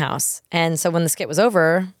a dream house, and so when the skit was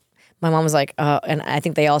over, my mom was like, and I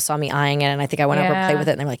think they all saw me eyeing it, and I think I went over and played with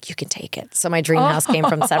it, and they were like, "You can take it." So my dream house came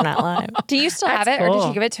from Saturday Night Live. Do you still have it, or did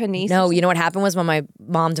you give it to a niece? No, you know what happened was when my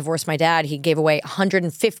mom divorced my dad, he gave away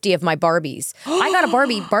 150 of my Barbies. I got a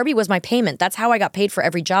Barbie. Barbie was my payment. That's how I got paid for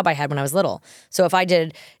every job I had when I was little. So if I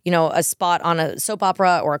did, a spot on a soap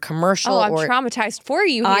opera or a commercial, Oh, I'm or traumatized for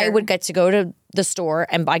you. I here. would get to go to the store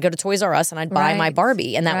and I go to Toys R Us and I'd buy my Right.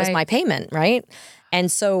 Barbie, and that was Right. my payment, right?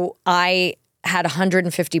 And so I had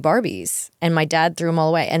 150 Barbies, and my dad threw them all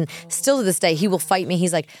away. And still to this day, he will fight me.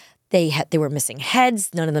 He's like, they were missing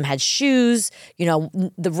heads. None of them had shoes.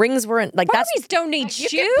 The rings weren't like that's. Barbies don't need You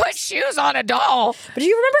shoes. can put shoes on a doll. But do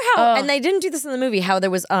you remember how? And they didn't do this in the movie. How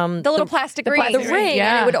there was the little plastic ring. the ring,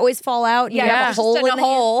 Yeah. and it would always fall out. Yeah. You have a Just hole in in a the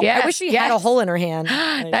hole. hand. Yes, I wish she yes. had a hole in her hand.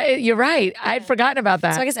 You're right. I'd forgotten about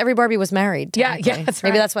that. So I guess every Barbie was married. Yeah, technically. that's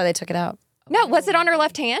Maybe right. that's why they took it out. No, was it on her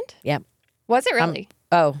left hand? Yeah. Was it really?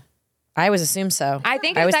 Oh, I always assumed so. I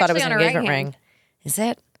think I it always was thought it was actually an on her engagement right hand. ring. Is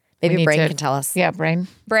it? Maybe Brain can tell us. Yeah, Brain.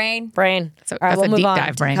 So, all right, we'll move on.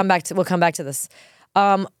 Dive, Brain. We'll come back to this.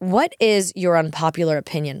 What is your unpopular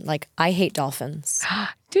opinion? Like, I hate dolphins.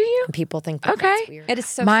 Do you? And people think that's weird. It is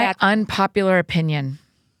so My sad. unpopular opinion.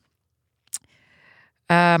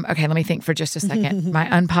 Okay, let me think for just a second. My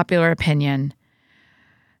unpopular opinion.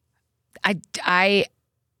 I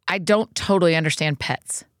don't totally understand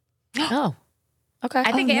pets. Oh. Okay.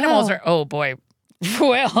 I think animals are, oh boy.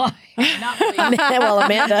 Well, not pleased. Well,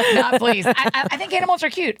 Amanda. Not pleased. I think animals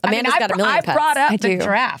are cute. Amanda's got a million I pets. brought up the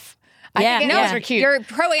giraffe. I think animals are cute. You're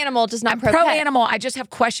pro-animal, just not pro-pet. Pro-animal. I just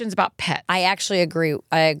have questions about pets. I actually agree.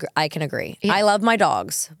 I can agree. Yeah. I love my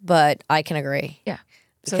dogs, but I can agree. Yeah.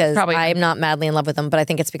 So because I'm not madly in love with them, but I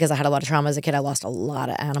think it's because I had a lot of trauma as a kid. I lost a lot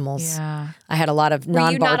of animals. Yeah. I had a lot of non-Barbie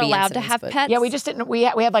Were you not allowed to incidents, have pets? Yeah, we just didn't. We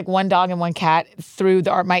had like one dog and one cat through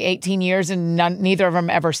my 18 years, and neither of them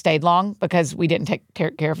ever stayed long because we didn't take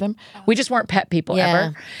care of them. We just weren't pet people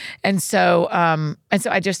ever, and so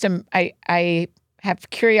I just am. I have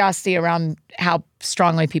curiosity around how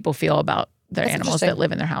strongly people feel about their animals that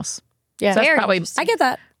live in their house. Yeah, so that's probably. I get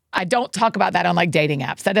that. I don't talk about that on like dating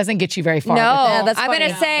apps. That doesn't get you very far. No, that's I'm going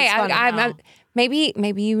to say, I'm maybe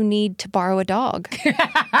you need to borrow a dog.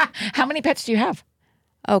 How many pets do you have?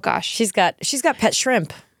 Oh gosh, she's got pet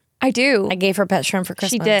shrimp. I do. I gave her pet shrimp for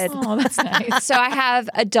Christmas. She did. Oh, that's nice. So I have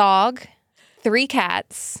a dog, 3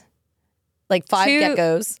 cats, like 5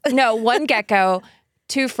 geckos. No, 1 gecko,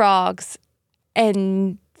 2 frogs,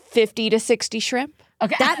 and 50 to 60 shrimp.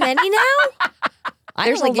 Okay, that many now?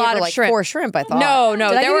 There's a lot of shrimp. 4 shrimp, I thought. No,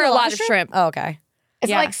 there were a lot of shrimp. Oh, okay. It's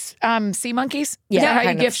like sea monkeys? Yeah. Is that how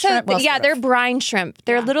you gift shrimp? So, they're brine shrimp.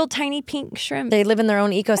 They're little tiny pink shrimp. They live in their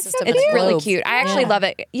own ecosystem. It's really cute. I actually love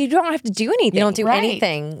it. You don't have to do anything. You don't do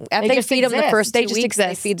anything. After they feed them the first 2 weeks,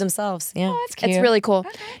 they feed themselves. Yeah. Oh, that's cute. It's really cool. Okay.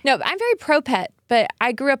 No, I'm very pro-pet, but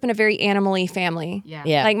I grew up in a very animal-y family.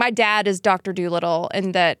 Yeah. Like my dad is Dr. Dolittle,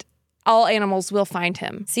 and that all animals will find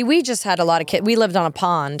him. See, we just had a lot of kids. We lived on a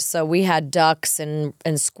pond, so we had ducks and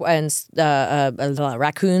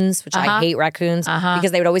raccoons, which I hate raccoons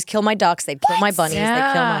because they would always kill my ducks. They'd kill my bunnies. Yeah.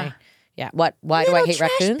 They'd kill my What? Why do I hate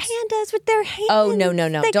raccoons? Pandas with their hands. Oh no!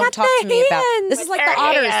 Don't talk to me about this. Is like the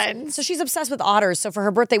otters. Hands. So she's obsessed with otters. So for her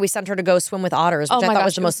birthday, we sent her to go swim with otters, which I thought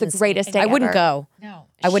was the most greatest day I wouldn't ever. go. No,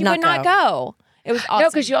 I would She not would not go. It was awesome. No,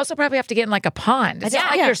 because you also probably have to get in like a pond. It's not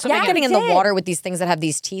like you're swimming getting in the water with these things that have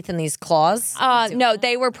these teeth and these claws. No,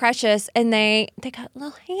 they were precious, and they got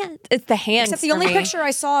little hands. It's the hands. Except the only picture I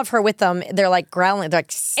saw of her with them, they're like growling. They're like,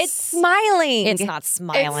 it's smiling. It's not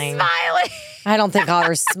smiling. It's smiling. I don't think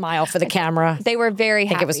otters smile for the camera. They were very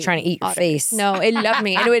happy. I think it was trying to eat your face. No, it loved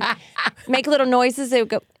me. And it would make little noises. It would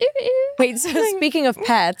go, ew, ew. Wait, so speaking of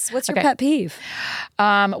pets, what's your pet peeve?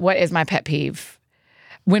 What is my pet peeve?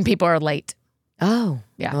 When people are late. Oh.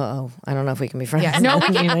 Yeah. Uh-oh. I don't know if we can be friends. Yeah. No, we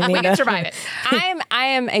can survive it. I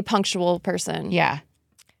am a punctual person. Yeah.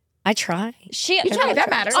 I try. You try. That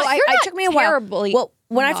matters. Oh, it took me a while. Terribly Well,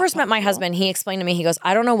 when I first met my punctual. husband, he explained to me, he goes,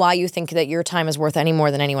 I don't know why you think that your time is worth any more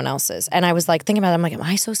than anyone else's. And I was like, thinking about it, I'm like, am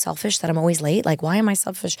I so selfish that I'm always late? Like, why am I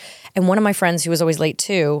selfish? And one of my friends who was always late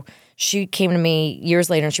too, she came to me years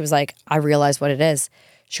later and she was like, I realized what it is.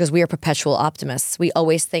 She goes, we are perpetual optimists. We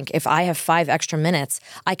always think if I have 5 extra minutes,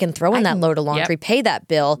 I can throw in that load of laundry, pay that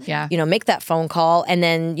bill, make that phone call, and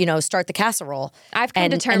then, start the casserole. I've come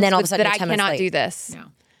to terms and then all of a with sudden that I 10 minutes cannot late. do this. No.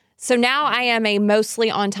 So now I am a mostly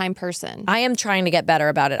on-time person. I am trying to get better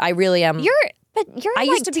about it. I really am. You're I like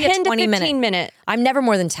used to be a 10 20 to 15 minute. I'm never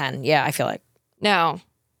more than 10. Yeah, I feel like. No.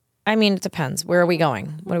 I mean, it depends. Where are we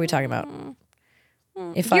going? What are we talking about?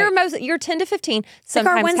 You're 10 to 15,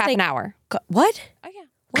 sometimes half an hour. What? Oh, yeah.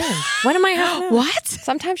 When am I half an hour? What?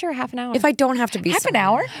 Sometimes you're half an hour. If I don't have to be Half an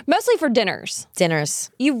hour? Mostly for dinners. Dinners.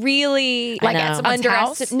 You really Like at someone's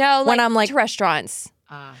house? No, When I'm like- to restaurants.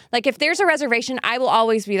 Like if there's a reservation, I will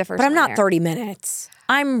always be the first. But I'm one not there. 30 minutes.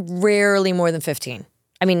 I'm rarely more than 15.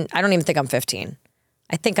 I mean, I don't even think I'm 15.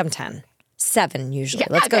 I think I'm 10. 7 usually.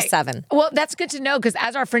 Let's go 7. Well, that's good to know because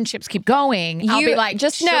as our friendships keep going, I'll be like,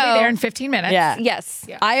 just she'll be know- there in 15 minutes. Yeah. Yes.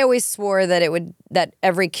 Yeah. I always swore that that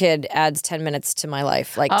every kid adds 10 minutes to my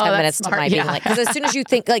life, like 10 that's minutes smart. to my being Yeah. like. Because as soon as you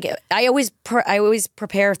think, like, I always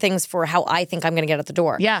prepare things for how I think I'm going to get at the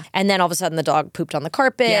door. Yeah. And then all of a sudden the dog pooped on the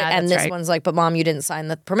carpet, Yeah, and that's this right. one's like, but mom, you didn't sign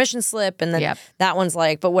the permission slip, and then Yep. that one's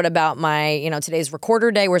like, but what about my, today's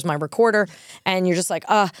recorder day? Where's my recorder? And you're just like,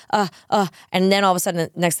 and then all of a sudden,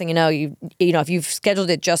 next thing you know, if you've scheduled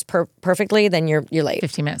it just perfectly, then you're late.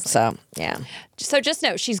 15 minutes. So yeah. So just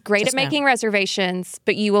know she's great Just at making reservations,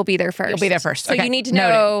 but you will be there first. You'll be there first. So Okay. you need to Noted.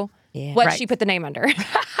 know what Right. she put the name under.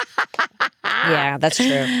 Yeah, that's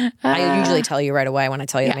true. I usually tell you right away when I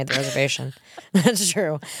tell you I made the reservation. That's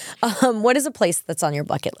true. What is a place that's on your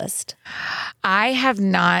bucket list? I have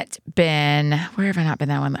not been. Where have I not been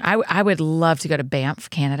that one? I would love to go to Banff,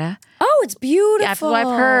 Canada. Oh, it's beautiful. That's what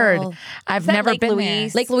I've heard. I've never been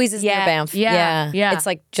Louise? there. Lake Louise is near Banff. Yeah. It's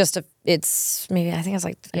like it's maybe, I think it's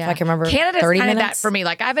like, if I can remember, Canada's 30 kind of minutes. that for me.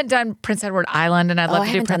 Like I haven't done Prince Edward Island, and I'd love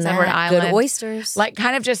to do Prince Edward Island. Good oysters. Like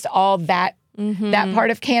kind of just all that that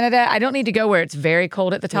part of Canada. I don't need to go where it's very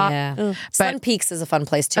cold at the top. Yeah. Sun Peaks is a fun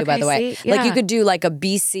place too, Okay, by the way. see? Like you Yeah. could do like a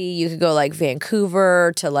BC, you could go like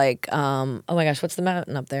Vancouver to like oh my gosh, what's the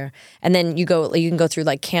mountain up there? And then you can go through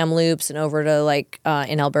like Kamloops and over to like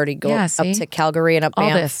in Alberta, go up see? to Calgary and up All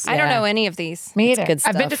Banff. this. I don't know any of these. Me either. good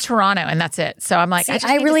I've been to stuff. Toronto, and that's it. So I'm like, See, I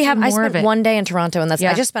I really have. I more of spent it. one day in Toronto, and that's.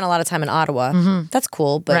 Yeah. I just spent a lot of time in Ottawa. That's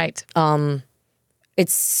cool, but Right.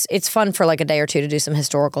 it's fun for like a day or two to do some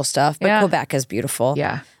historical stuff. But Yeah. Quebec is beautiful.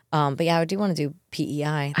 Yeah. But yeah, I do want to do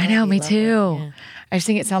PEI. I know, me too. I just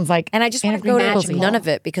think it sounds like, And I just want to go to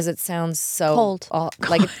Nunavut because it sounds so Cold.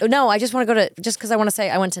 No, I just want to go to just because I want to say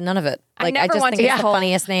I went to Nunavut. Like I never just want think to it's get the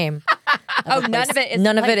funniest name. Nunavut is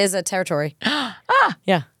Nunavut is a territory.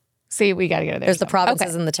 Yeah, see, we got to go there. there's the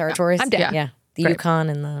provinces and the territories. I'm down. Yeah, the Great. Yukon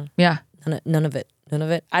and the Yeah. Nunavut.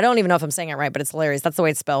 Nunavut. I don't even know if I'm saying it right, but it's hilarious. That's the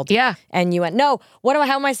way it's spelled. Yeah. And you went no.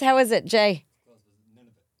 How is it, Jay?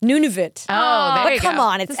 Nunavut. Oh, there but you come go.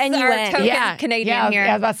 on, it's This is our N-U-N. token Yeah. Canadian yeah, here.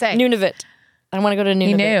 I was about to say. Nunavut. I want to go to Nunavut.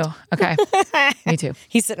 He knew. Okay. Me too.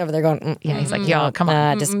 He's sitting over there going, Yeah, he's like, yo, come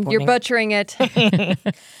on. disappointing. You're butchering it.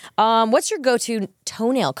 What's your go-to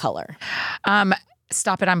toenail color?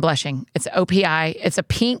 Stop it, I'm blushing. It's OPI. It's a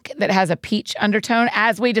pink that has a peach undertone,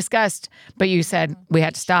 as we discussed, but you said we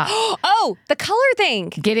had to stop. Oh, the color thing.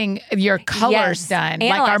 Getting your colors Yes. done, like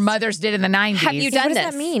Analyzed. our mothers did in the 90s. Have you What done does this?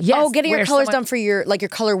 that mean? Yes, Oh, getting your where colors someone- done for your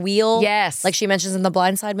color wheel. Yes. like she mentions in the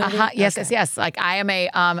Blind Side movie. Yes, Okay. yes. Like I am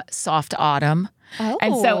a soft autumn. Oh.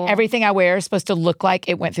 And so everything I wear is supposed to look like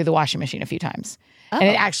it went through the washing machine a few times. And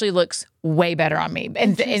it actually looks way better on me.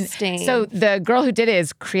 And Interesting. so the girl who did it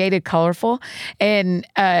is created colorful, and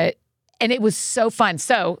it was so fun.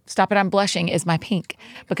 So Stop It, I'm Blushing is my pink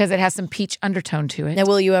because it has some peach undertone to it. Now,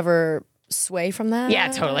 will you ever sway from that? Yeah,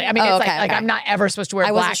 totally. I mean, Oh, it's okay, like okay. I'm not ever supposed to wear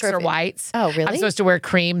I wasn't blacks sure or if it- whites. Oh, really? I'm supposed to wear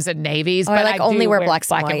creams and navies, Oh, I but like I only do wear wear blacks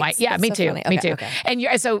and black and whites. white. Yeah, That's me so too. funny. Me Okay, too. okay.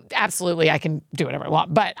 And so absolutely, I can do whatever I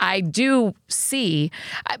want. But I do see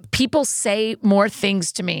people say more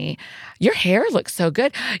things to me. Your hair looks so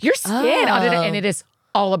good. Your skin, and it is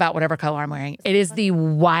all about whatever color I'm wearing. It is the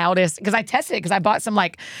wildest because I tested it because I bought some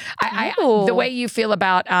the way you feel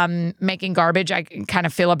about making garbage, I kind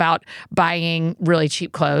of feel about buying really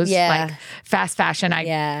cheap clothes. Yeah. Like fast fashion.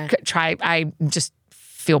 I just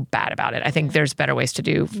feel bad about it. I think there's better ways to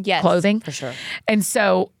do clothing. for sure. And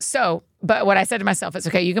but what I said to myself is,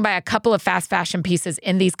 okay, you can buy a couple of fast fashion pieces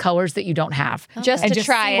in these colors that you don't have. Just and to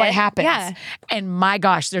try see what it. happens. Yeah. And my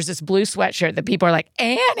gosh, there's this blue sweatshirt that people are like,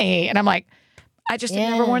 Annie. And I'm like, I just have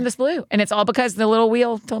never worn this blue. And it's all because the little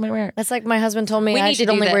wheel told me to wear it. That's like my husband told me We I need to should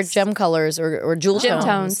do only wear this. gem colors or jewel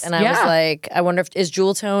tones. And I was Yeah. like, I wonder if is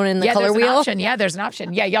jewel tone in the color there's wheel? An option. Yeah, there's an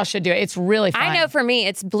option. Yeah, y'all should do it. It's really fun. I know for me,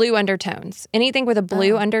 it's blue undertones. Anything with a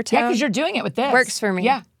blue undertone. Yeah, because you're doing it with this. Works for me.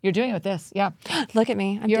 Yeah, you're doing it with this. Yeah. Look at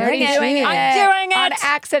me. I'm You're doing already it. doing it. I'm doing it. On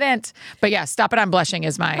accident. But yeah, Stop It, I'm Blushing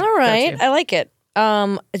is my All right, go-to. I like it.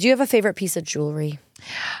 Do you have a favorite piece of jewelry?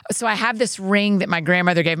 So I have this ring that my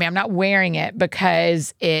grandmother gave me. I'm not wearing it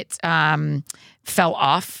because it fell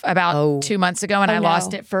off about 2 months ago, and I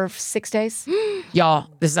lost it for 6 days. Y'all,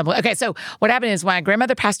 this is unbelievable. Okay, so what happened is when my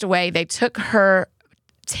grandmother passed away, they took her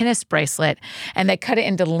tennis bracelet and they cut it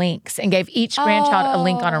into links and gave each grandchild a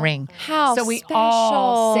link on a ring. How so we special.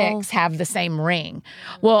 all 6 have the same ring.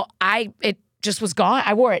 Well, it just was gone.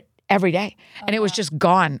 I wore it every day, and it was just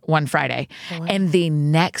gone one Friday. And the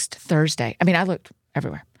next Thursday, I mean, I looked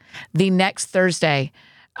everywhere. The next Thursday,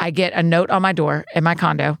 I get a note on my door in my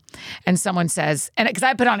condo, and someone says, and because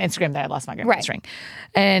I put on Instagram that I lost my grandmother's ring,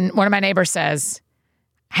 and one of my neighbors says,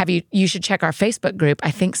 you should check our Facebook group.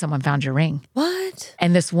 I think someone found your ring. What?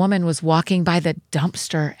 And this woman was walking by the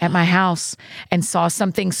dumpster at my house and saw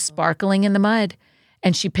something sparkling in the mud.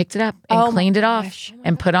 And she picked it up and cleaned it off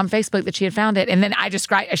and put on Facebook that she had found it. And then I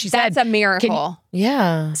described, she said, That's a miracle.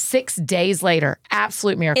 Yeah. 6 days later,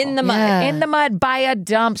 absolute miracle. In the mud. Yeah. In the mud by a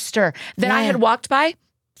dumpster that I had walked by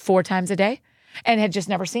 4 times a day and had just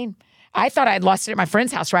never seen. I thought I'd lost it at my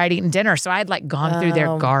friend's house where I'd eaten dinner. So I had gone through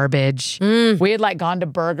their garbage. We had gone to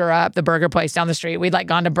Burger Up, the burger place down the street. We'd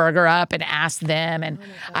gone to Burger Up and asked them. And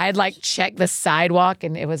I had checked the sidewalk,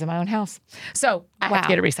 and it was in my own house. So I have to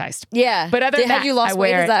get it resized. Yeah. But other than had that, you lost I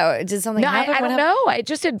weight? wear it. Did something No, happen? I don't know. I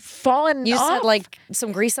just had fallen You just off. had like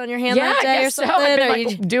some grease on your hand Yeah, that I day or guess so. something? I've been, or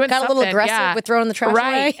like, you doing got a little something, aggressive with throwing the trash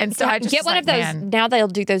away? And so I just get one of those. Man, Now they'll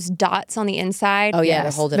do those dots on the inside. Oh, yeah,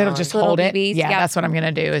 yes, to hold it that'll on. just Little hold it. BBs, Yeah, yeah. that's what I'm going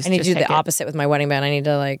to do is I need to just do the take it. opposite with my wedding band. I need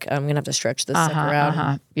to I'm going to have to stretch this sucker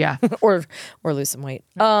out. Yeah. or lose some weight.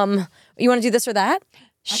 You want to do this or that?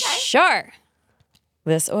 Sure.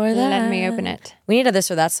 This or that. Let me open it. We need a this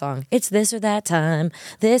or that song. It's this or that time.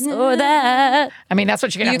 This or that. I mean, that's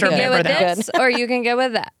what you're going to have to You can go remember with that. this, or you can go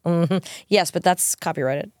with that. Yes, but that's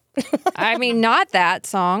copyrighted. I mean, not that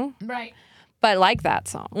song, Right. but like that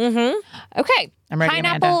song. Mm-hmm. Okay. I'm ready,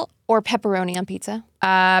 Pineapple Amanda. or pepperoni on pizza?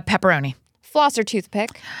 Pepperoni. Floss or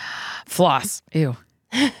toothpick? Floss. Ew.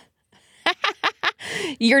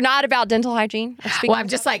 You're not about dental hygiene? Well, I'm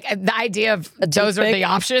just like, the idea of those are the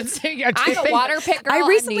options. I'm a water pick girl. I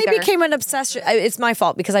recently neither. became an obsession. It's my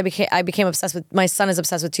fault because I became obsessed with. My son is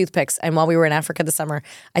obsessed with toothpicks, and while we were in Africa this summer,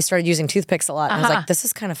 I started using toothpicks a lot. And I was like, "This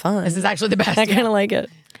is kind of fun. This is actually the best. I kind of like it."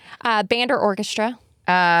 Band or orchestra?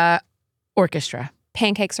 Orchestra.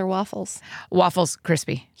 Pancakes or waffles? Waffles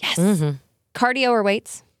crispy. Yes. Cardio or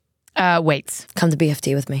weights? Weights. Come to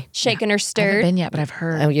BFD with me. Shaken or I haven't stirred? been yet, but I've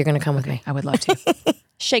heard. Oh, you're gonna come with me. I would love to.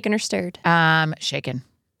 Shaken or stirred? Shaken.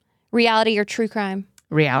 Reality or true crime?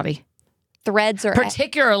 Reality. Threads or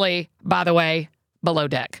Particularly, by the way, Below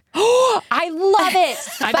Deck. I love it.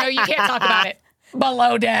 I know you can't talk about it.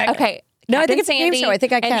 Below Deck. Okay. No, I Captain think it's a game Sandy show. I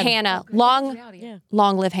think I can. And Hannah.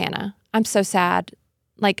 Long live Hannah. I'm so sad.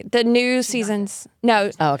 Like the new seasons.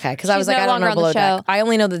 No. Oh, okay. Because I was She's like, no I don't know longer on the Below Deck. show. I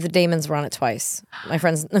only know that the Damons were on it twice. My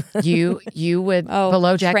friends, You would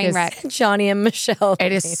Below Deck train is wreck. Johnny and Michelle.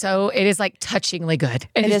 it is like touchingly good.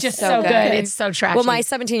 It is is just so so good. good. It's so trashy. Well, my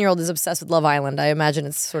 17-year-old is obsessed with Love Island. I imagine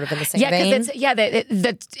it's sort of in the same vein.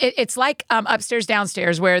 It's like upstairs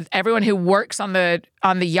downstairs where everyone who works on the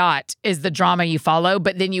yacht is the drama you follow,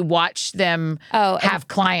 but then you watch them have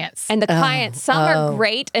clients. And the clients, some are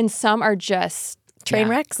great and some are just Train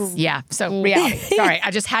wrecks. Yeah. So reality. Sorry,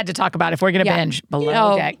 I just had to talk about if we're going to binge.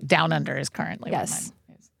 Below Deck, Down Under is currently Yes.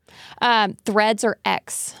 one of mine. Threads or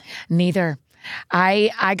X? Neither.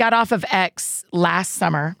 I got off of X last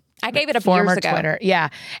summer. I gave it up Former years ago. Twitter. Yeah.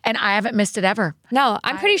 And I haven't missed it ever. No,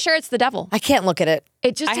 I'm pretty sure it's the devil. I can't look at it.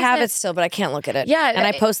 It just I have isn't- it still, but I can't look at it. Yeah, and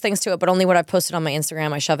I post things to it, but only what I've posted on my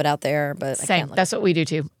Instagram. I shove it out there, but I Same. can't look. That's what we do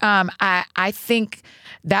too. I think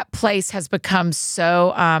that place has become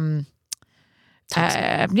so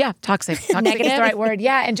toxic. Toxic is the right word.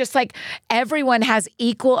 Yeah, and just like everyone has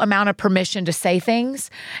equal amount of permission to say things,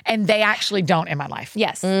 and they actually don't in my life.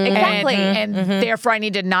 Yes, exactly. And therefore, I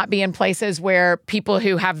need to not be in places where people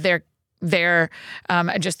who have their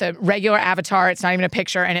just a regular avatar. It's not even a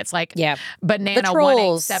picture, and it's like banana The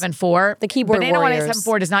trolls. 1874. The keyboard banana warriors.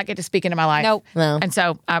 1874 does not get to speak into my life. Nope. No. And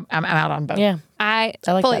so I'm out on both. Yeah. I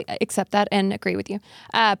like fully that. accept that and agree with you.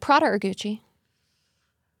 Prada or Gucci?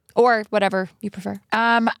 Or whatever you prefer.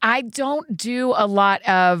 I don't do a lot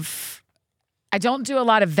of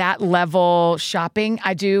that level shopping.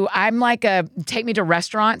 I'm like take me to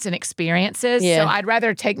restaurants and experiences. Yeah. So I'd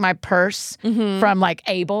rather take my purse from like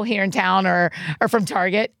Able here in town or from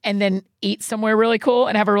Target and then eat somewhere really cool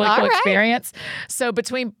and have a really cool experience. So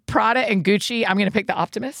between Prada and Gucci, I'm going to pick the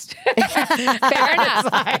Optimist. Fair enough.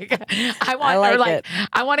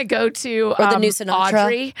 I want to go to Or the New Sinatra.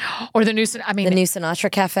 Audrey or the New Sinatra. The New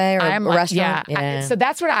Sinatra Cafe or a restaurant. Yeah. So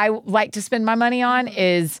that's what I like to spend my money on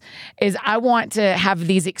is I want to have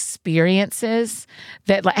these experiences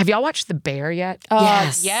that have y'all watched The Bear yet?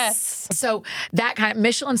 Yes. So that kind of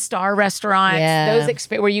Michelin star restaurants,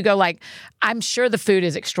 those where you go like, I'm sure the food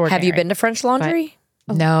is extraordinary. Have you been to French Laundry?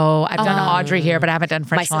 No, I've done Audrey here, but I haven't done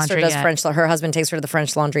French My sister Laundry does yet. French. Her husband takes her to the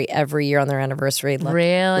French Laundry every year on their anniversary.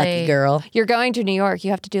 Really? Lucky girl. You're going to New York. You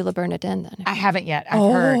have to do La Bernardin then. I haven't yet.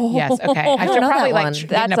 I've heard. Yes. Okay. I should know probably that like one.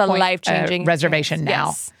 That's a appoint life-changing reservation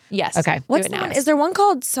now. Yes. Okay. What's Do the it now. one? Is there one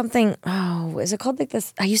called something? Oh, is it called like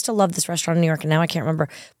this? I used to love this restaurant in New York, and now I can't remember.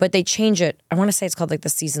 But they change it. I want to say it's called like the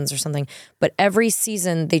Seasons or something. But every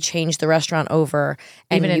season they change the restaurant over,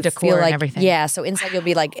 and Even in you decor feel and like everything. yeah. So inside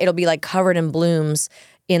it'll be like covered in blooms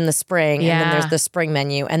in the spring, and then there's Yeah. the spring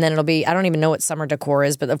menu, and then it'll be I don't even know what summer decor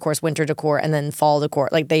is, but of course winter decor, and then fall decor.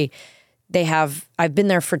 Like they have. I've been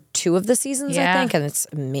there for 2 of the seasons, I Yeah. think, and it's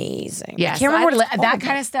amazing. Yeah. I can't remember what it's that called.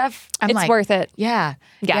 kind of stuff. I'm It's like, worth it. Yeah.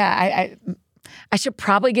 Yeah. I should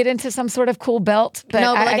probably get into some sort of cool belt, but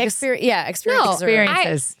No, but I like guess experience. Yeah, experiences. No,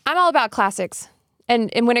 experiences. I'm all about classics.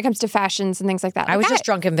 And when it comes to fashions and things like that. I was just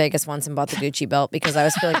drunk in Vegas once and bought the Gucci belt because I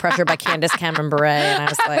was feeling pressured by Candace Cameron Bure, and I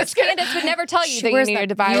was like, Candace would never tell you that you needed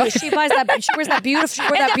to buy one. She buys that. She wears that beautiful. She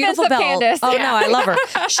wore that beautiful belt. Candace. Oh no, I love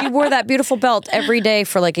her. She wore that beautiful belt every day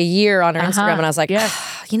for like a year on her Instagram, and I was like,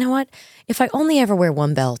 you know what? If I only ever wear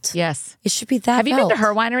one belt, yes, it should be that. Have you belt. been to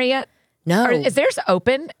her winery yet? No. Or is theirs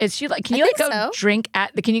open? Is she like? Can you like go drink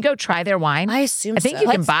at? Can you go try their wine? I assume. I think you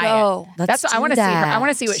can buy it. That's what I want to see her. I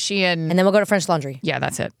want to see what she and then we'll go to French Laundry. Yeah,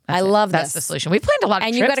 that's it. I love that's the solution. We planned a lot of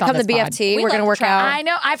and trips. And you got to come to BFT. We're going to work out. I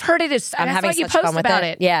know. I've heard it is. I'm having you post about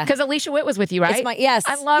it. Yeah, because Alicia Witt was with you, right? Yes,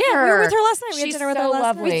 I love her. We were with her last night. We She's had dinner with her so last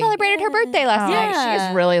lovely. night. We celebrated her birthday last night. She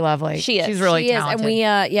is really lovely. She is. She's really talented.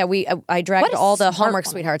 And I dragged all the Hallmark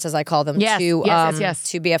sweethearts, as I call them, to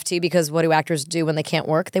BFT because what do actors do when they can't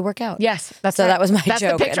work? They work out. Yes, that was my joke. That's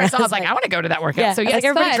the picture. So I was like, I want to go to that workout. Yeah. So yes,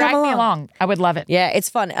 everybody drag me along. I would love it. Yeah, it's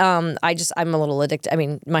fun. I'm a little addicted. I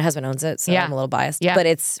mean, my husband owns it, so I'm a little biased. Yeah. But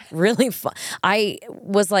it's really fun. I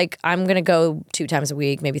was like, I'm gonna go 2 times a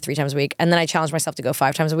week, maybe 3 times a week, and then I challenged myself to go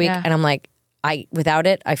 5 times a week, and I'm like, without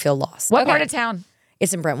it, I feel lost. What part of town?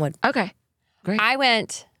 It's in Brentwood. Okay, great. I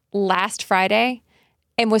went last Friday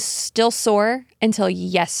and was still sore until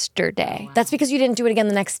yesterday. That's because you didn't do it again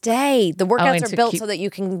the next day. The workouts are built so that you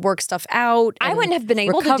can work stuff out. I wouldn't have been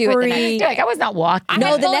able to do it the next day. Like I was not walking. I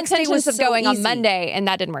had the next day was going on Monday, and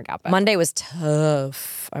that didn't work out. Monday was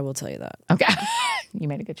tough. I will tell you that. Okay, you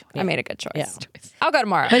made a good choice. I made a good choice. Yeah. I'll go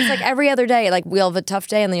tomorrow. But it's like every other day. Like we'll have a tough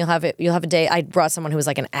day, and then you'll have a day. I brought someone who was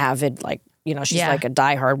like an avid she's like a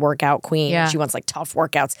diehard workout queen. Yeah. She wants like tough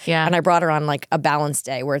workouts. Yeah. And I brought her on like a balanced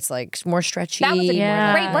day where it's like more stretchy. That was a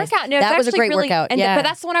great workout. No, that was a great workout. But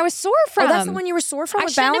that's the one I was sore from. Oh, that's the one you were sore from. I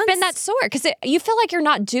with shouldn't balance? have been that sore because you feel like you're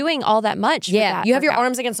not doing all that much. Yeah, you have your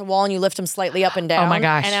arms against the wall and you lift them slightly up and down. Oh my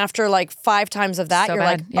gosh! And after like 5 times of that, so you're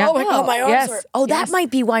bad. like, oh my god, my arms are. Oh, that Yes. might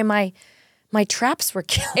be why my traps were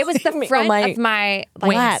killing. It was the me. front my of my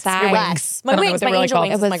wings. side. Your wings. My wings, my angel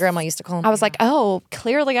wings, as my grandma used to call them. I was like, oh,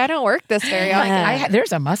 clearly I don't work this very often.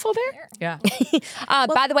 There's a muscle there. Yeah.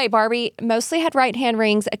 By the way, Barbie mostly had right hand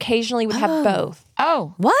rings. Occasionally would have both.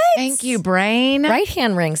 Oh, what? Thank you, brain. Right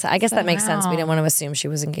hand rings. I guess that makes sense. We didn't want to assume she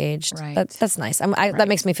was engaged. Right. That's nice. That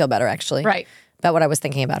makes me feel better, actually. Right. About what I was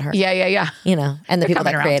thinking about her. Yeah. You know, and the people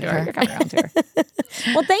that created her. You're coming around to her.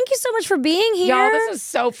 Well, thank you so much for being here. Y'all, this is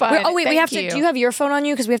so fun. We have to. Do you have your phone on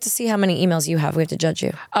you? Because we have to see how many emails you have. We have to judge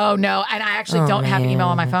you. Oh no, and I actually don't have email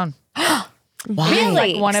on my phone. Why?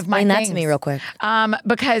 Really? Like one of my Explain that things. to me real quick.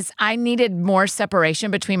 Because I needed more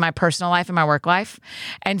separation between my personal life and my work life.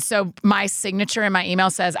 And so my signature in my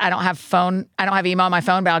email says, I don't have email on my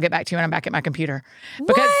phone, but I'll get back to you when I'm back at my computer.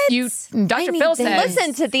 Because Dr. Phil says,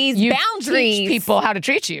 listen to these boundaries. Teach people how to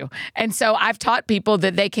treat you. And so I've taught people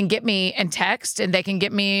that they can get me in text and they can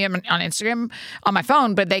get me on Instagram on my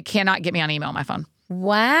phone, but they cannot get me on email on my phone.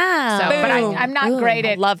 Wow. So, but I'm not great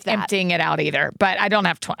at love that. emptying it out either. But I don't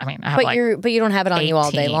have. I have but you don't have it on you all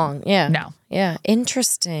day 18. long. Yeah. No. Yeah.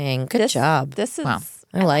 Interesting. Good job. This is. Wow.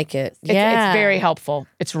 I like it. It's very helpful.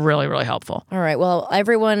 It's really, really helpful. All right. Well,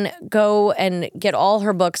 everyone go and get all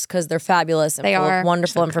her books because they're fabulous and full of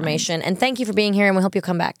wonderful information. And thank you for being here, and we hope you'll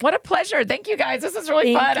come back. What a pleasure. Thank you, guys. This is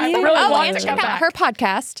really fun. Thank you. I really want and to check come out back. her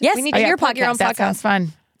podcast. Yes. We need to hear your own That podcast. sounds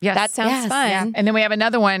fun. Yes. That sounds fun. Yeah. And then we have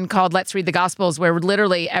another one called Let's Read the Gospels, where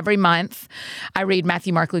literally every month I read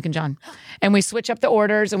Matthew, Mark, Luke, and John. And we switch up the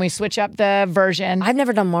orders and we switch up the version. I've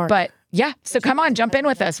never done Mark. But yeah, so come on, jump in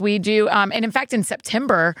with us. We do, and in fact, in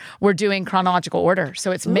September, we're doing chronological order. So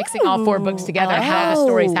it's mixing all 4 books together, how the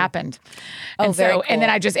stories happened. And very so, and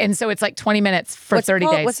then cool. so it's like 20 minutes for 30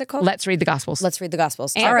 days. What's it called? Let's Read the Gospels. Let's read the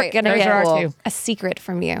Gospels. And all right. we're gonna Those get are our 2. a secret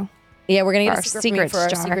from you. Yeah, we're going to get our a secret for our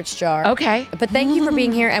secrets jar. secrets jar. Okay. But thank you for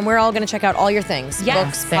being here, and we're all going to check out all your things. Yes.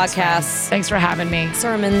 Books, Thanks, podcasts, Thanks for having me.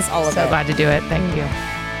 sermons, all of So it. glad to do it. Thank you.